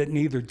persuaded that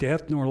neither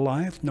death, nor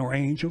life, nor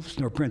angels,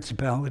 nor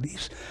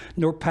principalities,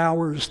 nor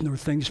powers, nor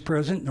things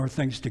present, nor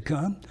things to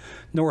come,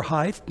 nor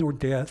height, nor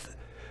depth,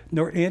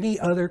 nor any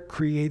other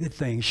created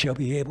thing shall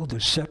be able to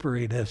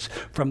separate us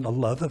from the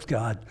love of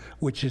God,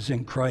 which is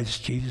in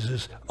Christ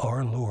Jesus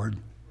our Lord.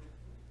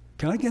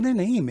 Can I get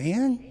an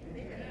amen?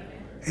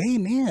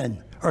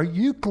 Amen. Are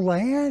you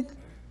glad?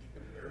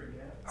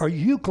 Are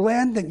you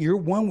glad that you're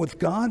one with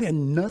God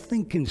and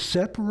nothing can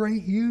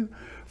separate you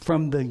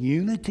from the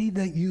unity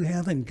that you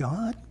have in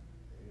God?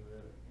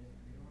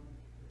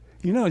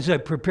 You know, as I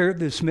prepared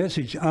this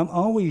message, I'm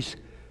always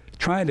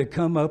trying to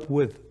come up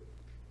with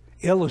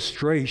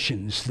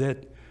illustrations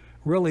that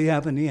really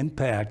have an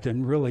impact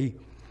and really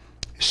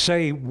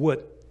say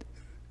what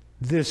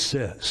this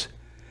says.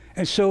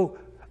 And so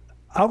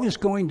I was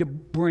going to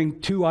bring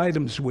 2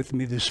 items with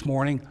me this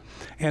morning,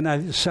 and I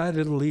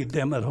decided to leave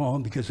them at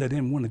home because I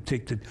didn't want to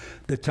take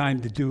the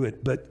time to do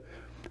it. But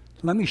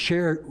let me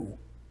share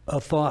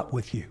a thought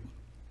with you.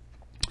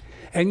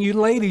 And you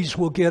ladies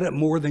will get it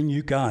more than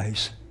you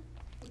guys.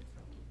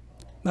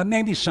 Now,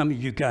 maybe some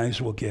of you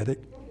guys will get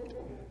it.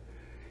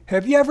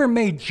 Have you ever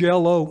made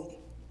Jell-O?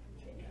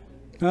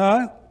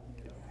 Huh?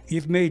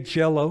 You've made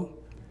Jell-O?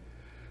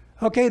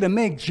 Okay, to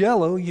make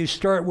Jell-O, you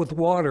start with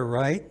water,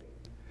 right?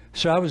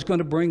 So I was going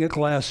to bring a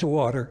glass of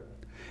water.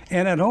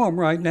 And at home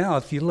right now,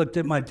 if you looked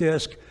at my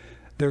desk,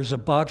 there's a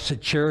box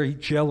of cherry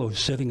Jell-O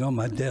sitting on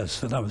my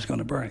desk that I was going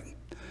to bring.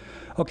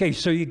 Okay,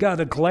 so you got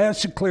a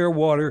glass of clear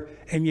water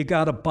and you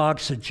got a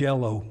box of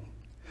Jell-O.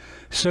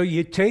 So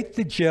you take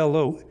the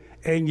Jell-O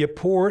and you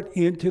pour it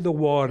into the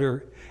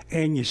water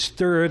and you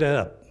stir it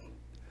up.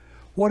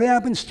 What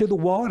happens to the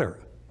water?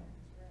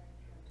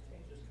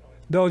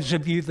 Those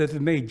of you that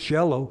have made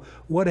Jell-O,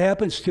 what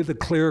happens to the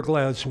clear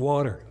glass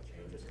water?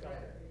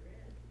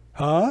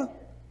 Huh?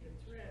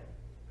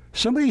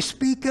 Somebody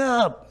speak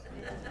up.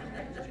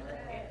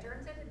 It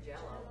turns into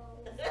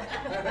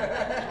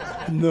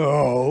Jell-O.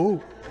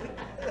 No.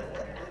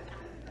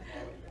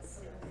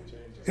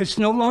 It's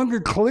no longer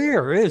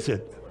clear, is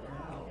it?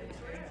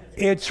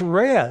 It's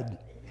red.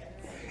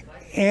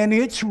 And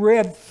it's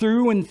red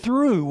through and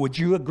through. Would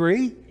you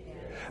agree?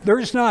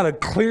 There's not a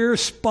clear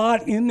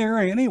spot in there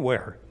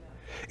anywhere.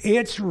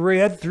 It's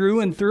red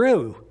through and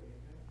through.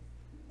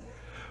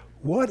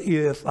 What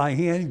if I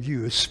handed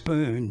you a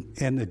spoon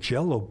and the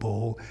Jell-O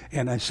bowl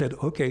and I said,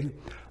 okay,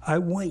 I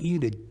want you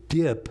to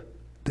dip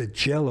the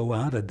Jell-O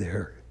out of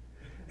there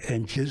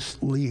and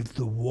just leave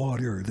the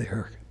water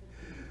there.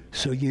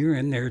 So you're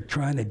in there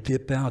trying to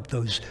dip out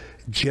those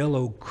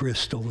Jell-O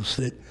crystals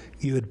that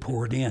you had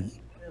poured in.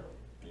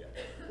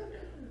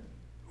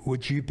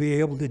 Would you be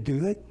able to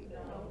do it?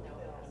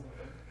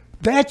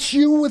 That's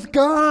you with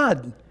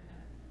God.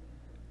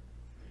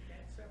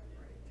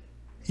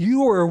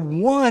 You are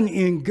one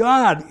in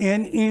God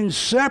and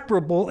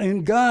inseparable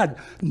in God.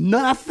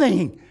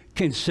 Nothing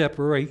can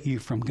separate you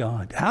from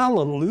God.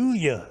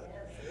 Hallelujah.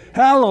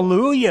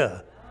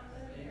 Hallelujah.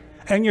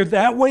 And you're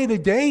that way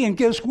today, and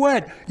guess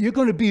what? You're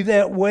going to be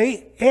that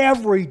way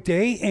every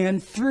day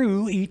and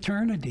through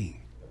eternity.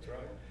 That's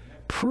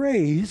right.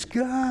 Praise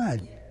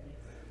God.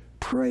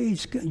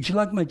 Praise God. Did you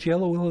like my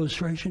Jell-O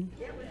illustration?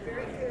 Yeah, it was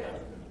very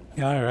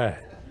good. All right.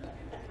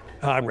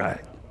 All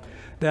right.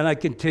 Then I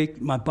can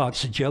take my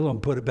box of Jell-O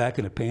and put it back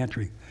in the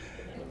pantry.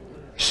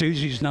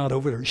 Susie's not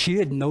over there. She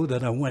didn't know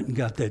that I went and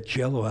got that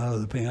Jell-O out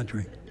of the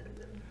pantry.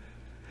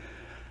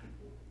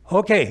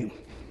 Okay.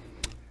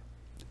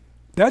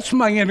 That's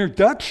my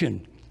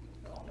introduction.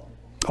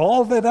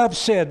 All that I've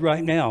said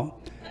right now,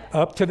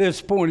 up to this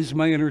point, is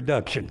my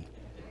introduction.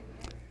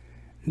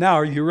 Now,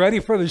 are you ready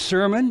for the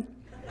sermon?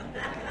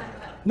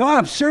 No,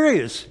 I'm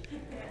serious.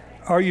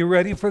 Are you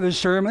ready for the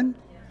sermon?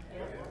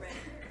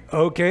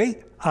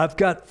 Okay. I've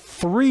got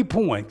 3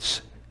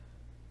 points.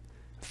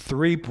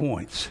 3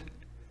 points.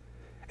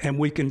 And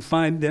we can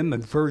find them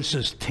in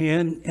verses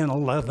 10 and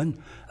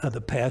 11 of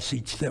the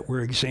passage that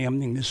we're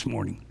examining this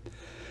morning.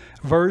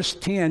 Verse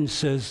 10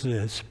 says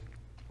this,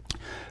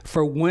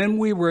 "For when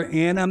we were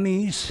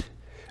enemies,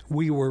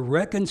 we were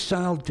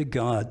reconciled to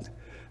God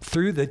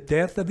through the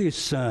death of his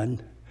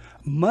Son.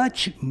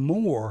 Much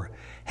more,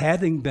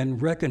 having been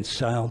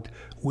reconciled,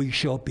 we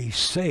shall be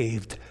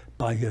saved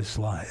by his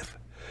life."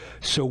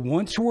 So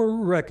once we're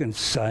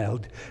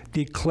reconciled,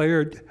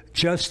 declared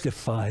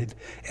justified,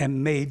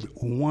 and made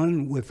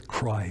one with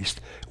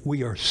Christ,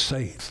 we are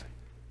safe.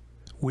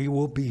 We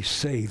will be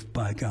saved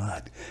by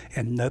God,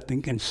 and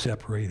nothing can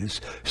separate us.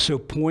 So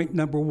point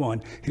number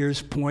 1,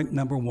 here's point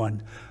number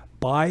 1.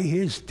 By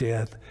his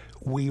death,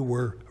 we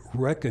were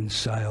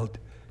reconciled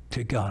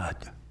to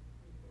God.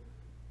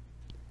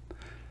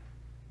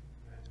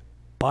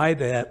 By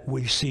that,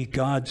 we see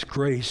God's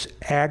grace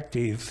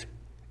active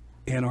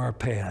in our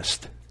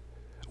past.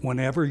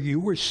 Whenever you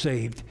were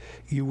saved,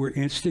 you were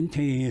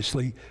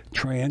instantaneously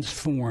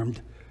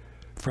transformed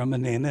from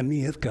an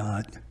enemy of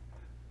God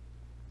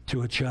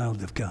to a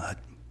child of God.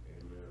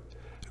 Amen.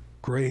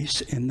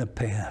 Grace in the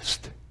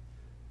past.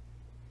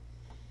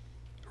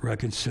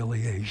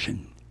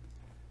 Reconciliation.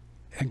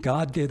 And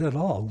God did it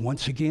all.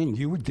 Once again,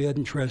 you were dead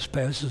in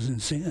trespasses and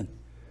sin.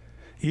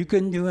 You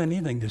couldn't do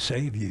anything to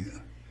save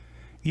you.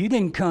 You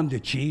didn't come to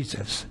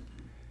Jesus.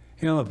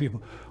 You know,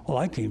 people, well,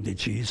 I came to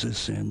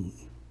Jesus in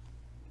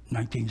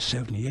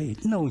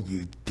 1978. No,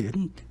 you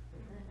didn't.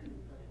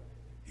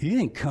 You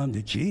didn't come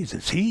to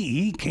Jesus.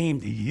 He came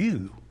to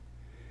you.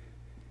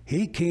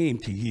 He came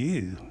to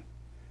you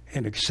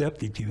and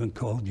accepted you and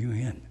called you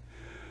in.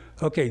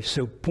 Okay,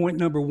 so point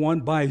number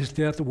 1, by his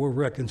death we're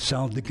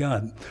reconciled to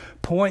God.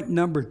 Point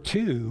number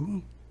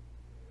 2,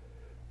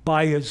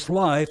 by his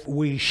life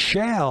we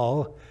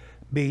shall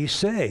be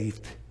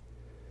saved.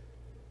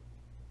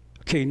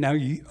 Okay, now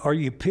are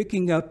you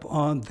picking up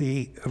on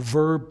the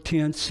verb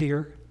tense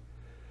here?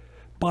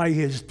 By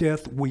his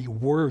death we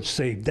were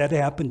saved. That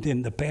happened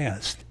in the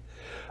past.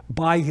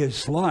 By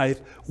his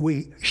life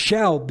we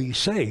shall be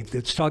saved.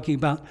 It's talking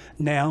about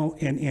now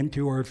and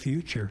into our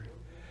future.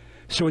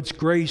 So it's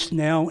grace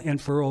now and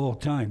for all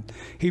time.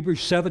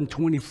 Hebrews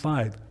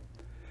 7:25.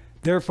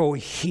 Therefore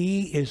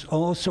he is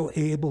also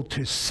able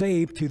to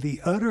save to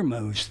the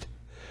uttermost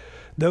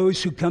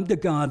those who come to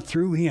God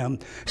through him,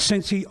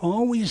 since he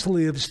always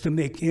lives to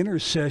make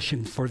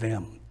intercession for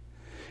them.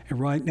 And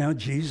right now,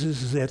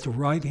 Jesus is at the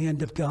right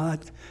hand of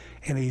God,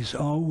 and he's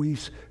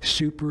always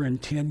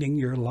superintending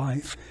your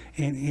life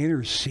and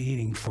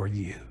interceding for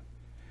you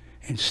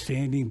and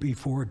standing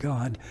before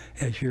God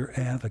as your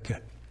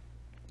advocate.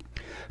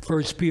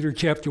 1 Peter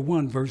chapter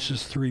 1,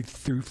 verses 3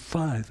 through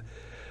 5.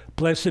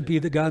 Blessed be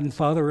the God and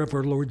Father of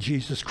our Lord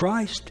Jesus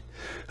Christ,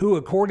 who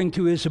according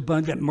to his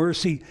abundant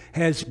mercy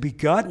has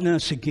begotten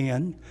us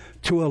again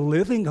to a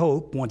living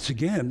hope. Once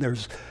again,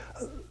 there's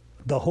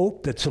the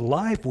hope that's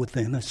alive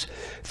within us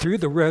through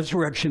the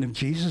resurrection of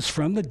Jesus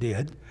from the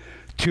dead,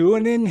 to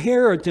an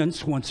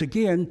inheritance. Once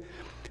again,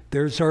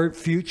 there's our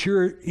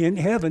future in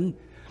heaven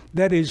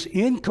that is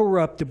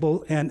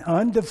incorruptible and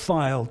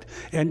undefiled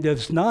and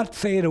does not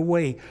fade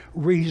away,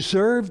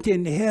 reserved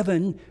in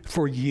heaven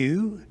for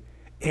you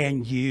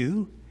and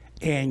you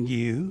and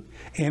you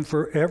and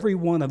for every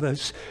one of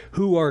us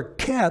who are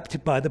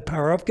kept by the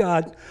power of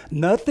God.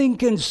 Nothing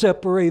can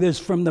separate us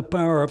from the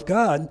power of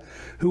God,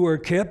 who are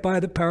kept by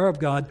the power of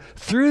God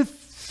through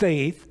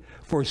faith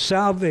for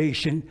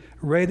salvation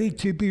ready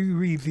to be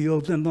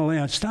revealed in the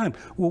last time.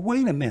 Well,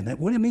 wait a minute.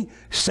 What do you mean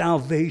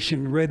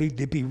salvation ready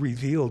to be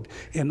revealed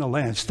in the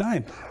last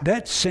time?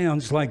 That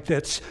sounds like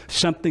that's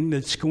something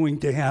that's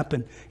going to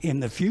happen in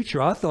the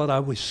future. I thought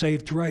I was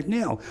saved right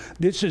now.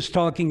 This is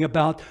talking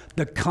about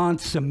the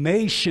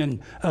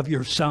consummation of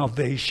your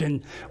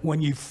salvation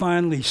when you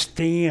finally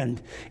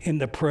stand in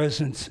the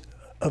presence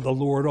of the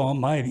Lord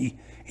Almighty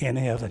in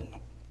heaven.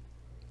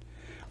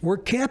 We're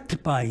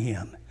kept by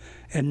him,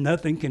 and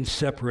nothing can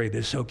separate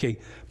us. Okay,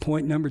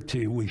 point number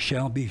 2, we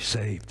shall be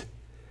saved.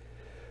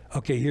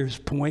 Okay, here's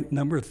point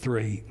number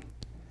 3.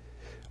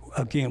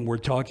 Again, we're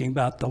talking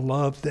about the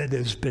love that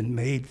has been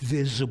made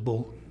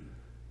visible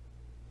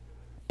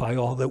by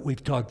all that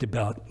we've talked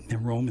about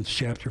in Romans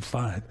chapter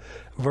 5.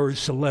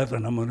 Verse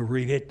 11, I'm going to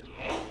read it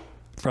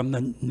from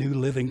the New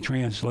Living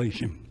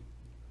Translation.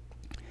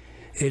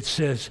 It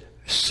says,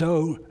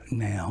 so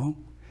now,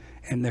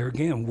 and there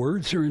again,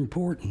 words are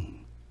important.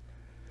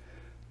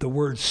 The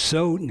word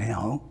so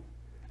now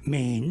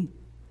mean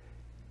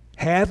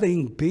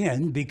having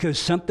been, because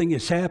something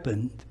has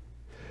happened.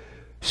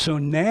 So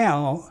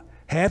now,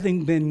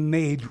 having been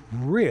made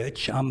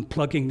rich, I'm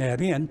plugging that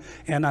in,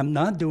 and I'm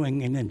not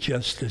doing an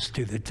injustice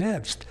to the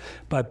text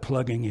by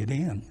plugging it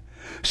in.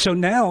 So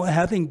now,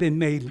 having been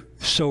made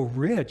so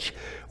rich,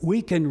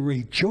 we can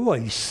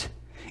rejoice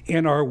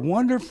in our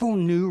wonderful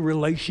new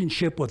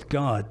relationship with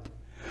God,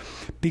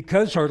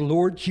 because our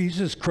Lord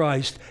Jesus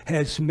Christ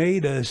has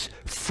made us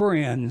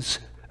friends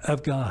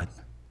of God.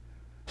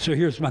 So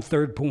here's my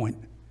third point.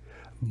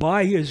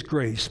 By his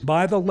grace,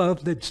 by the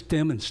love that's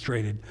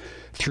demonstrated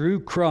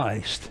through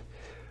Christ,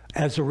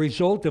 as a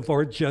result of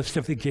our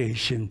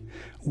justification,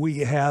 we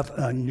have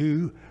a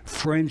new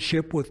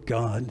friendship with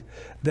God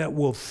that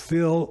will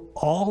fill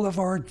all of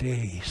our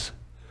days.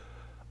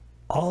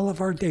 All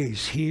of our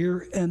days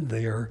here and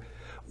there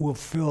will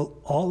fill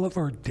all of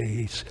our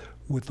days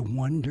with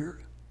wonder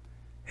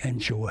and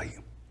joy.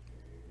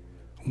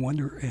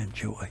 Wonder and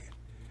joy.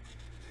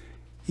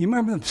 You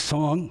remember the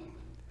song?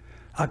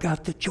 I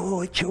got the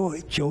joy, joy,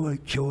 joy,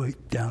 joy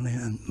down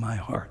in my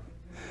heart.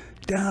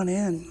 Down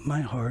in my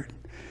heart.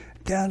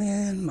 Down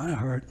in my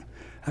heart.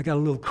 I got a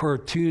little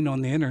cartoon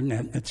on the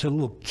internet. It's a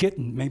little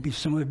kitten. Maybe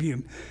some of you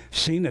have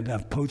seen it.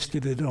 I've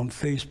posted it on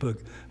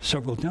Facebook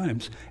several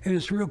times. And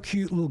it's a real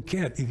cute little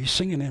cat if you're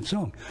singing that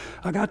song.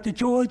 I got the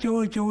joy,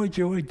 joy, joy,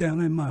 joy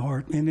down in my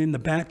heart. And in the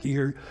back you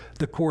hear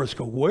the chorus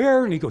go,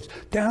 where? And he goes,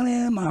 down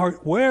in my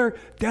heart. Where?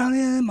 Down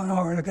in my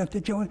heart. I got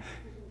the joy.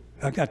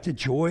 I got the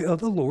joy of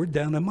the Lord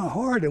down in my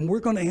heart. And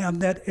we're going to have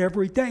that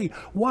every day.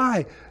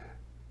 Why?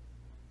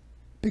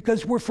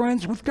 Because we're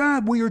friends with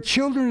God. We are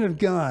children of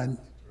God.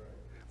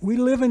 We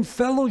live in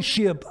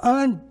fellowship,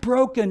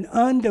 unbroken,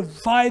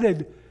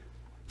 undivided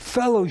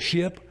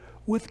fellowship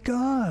with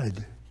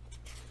God.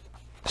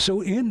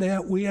 So in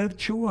that we have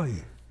joy.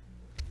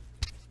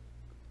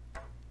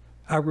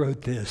 I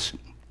wrote this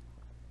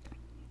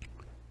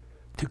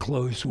to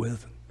close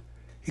with.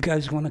 You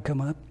guys want to come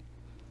up?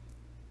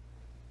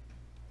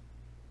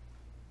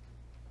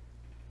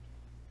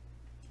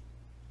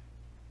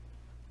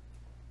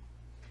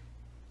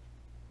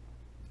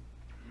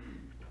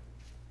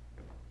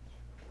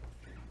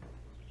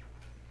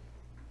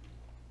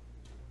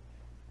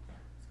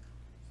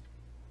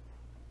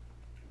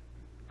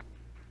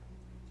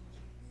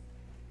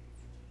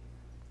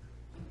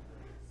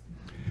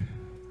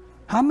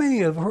 How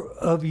many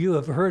of you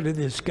have heard of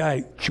this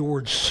guy,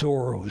 George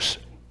Soros?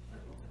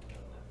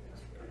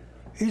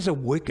 He's a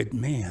wicked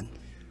man,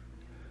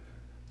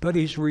 but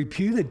he's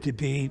reputed to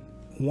be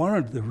one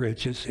of the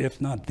richest,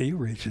 if not the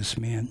richest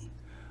man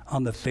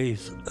on the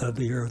face of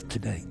the earth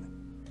today.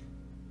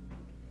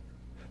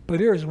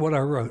 But here's what I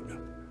wrote.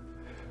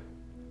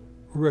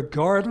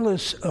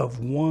 Regardless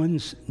of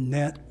one's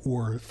net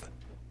worth,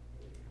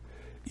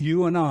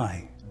 you and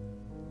I,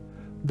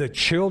 the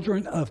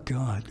children of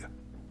God,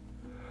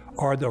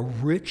 are the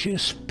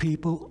richest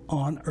people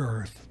on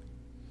earth.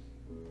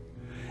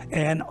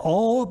 And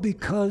all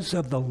because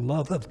of the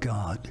love of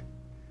God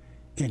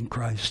in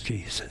Christ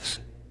Jesus.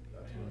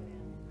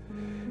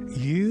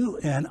 You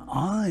and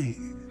I,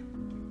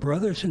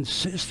 brothers and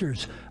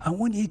sisters, I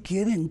want you to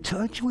get in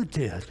touch with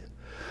that.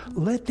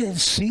 Let that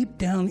seep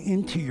down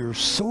into your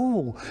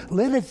soul.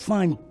 Let it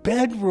find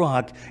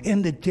bedrock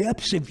in the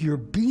depths of your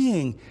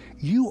being.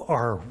 You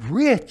are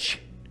rich.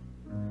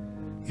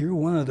 You're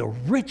one of the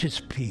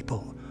richest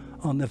people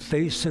on the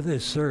face of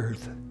this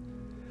earth.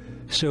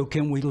 So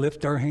can we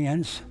lift our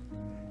hands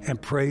and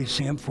praise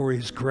him for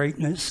his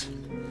greatness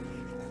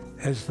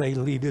as they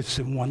lead us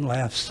in one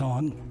last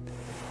song?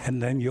 And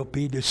then you'll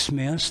be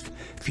dismissed.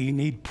 If you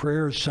need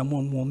prayer,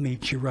 someone will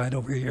meet you right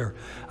over here.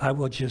 I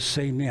will just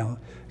say now,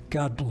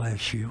 God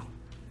bless you.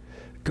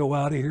 Go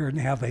out of here and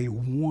have a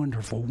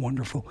wonderful,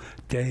 wonderful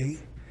day.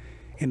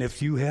 And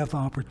if you have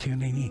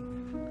opportunity,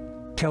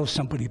 tell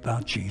somebody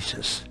about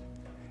Jesus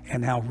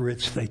and how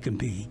rich they can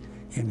be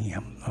in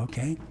him,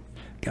 okay?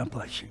 God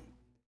bless you.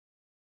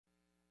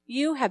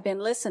 You have been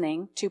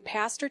listening to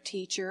Pastor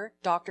Teacher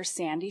Dr.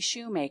 Sandy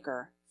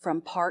Shoemaker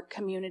from Park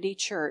Community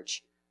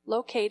Church,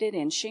 located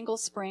in Shingle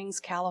Springs,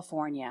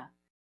 California.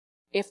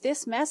 If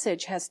this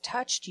message has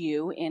touched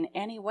you in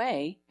any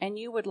way and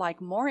you would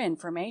like more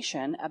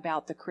information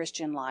about the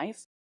Christian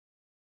life,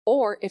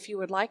 or if you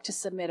would like to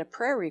submit a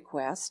prayer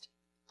request,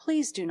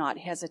 please do not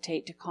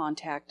hesitate to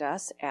contact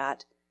us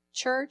at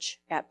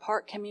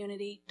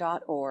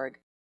church@parkcommunity.org.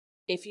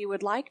 If you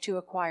would like to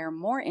acquire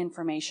more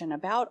information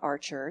about our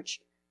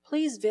church,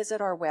 please visit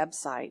our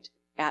website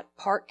at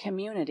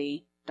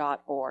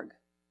parkcommunity.org.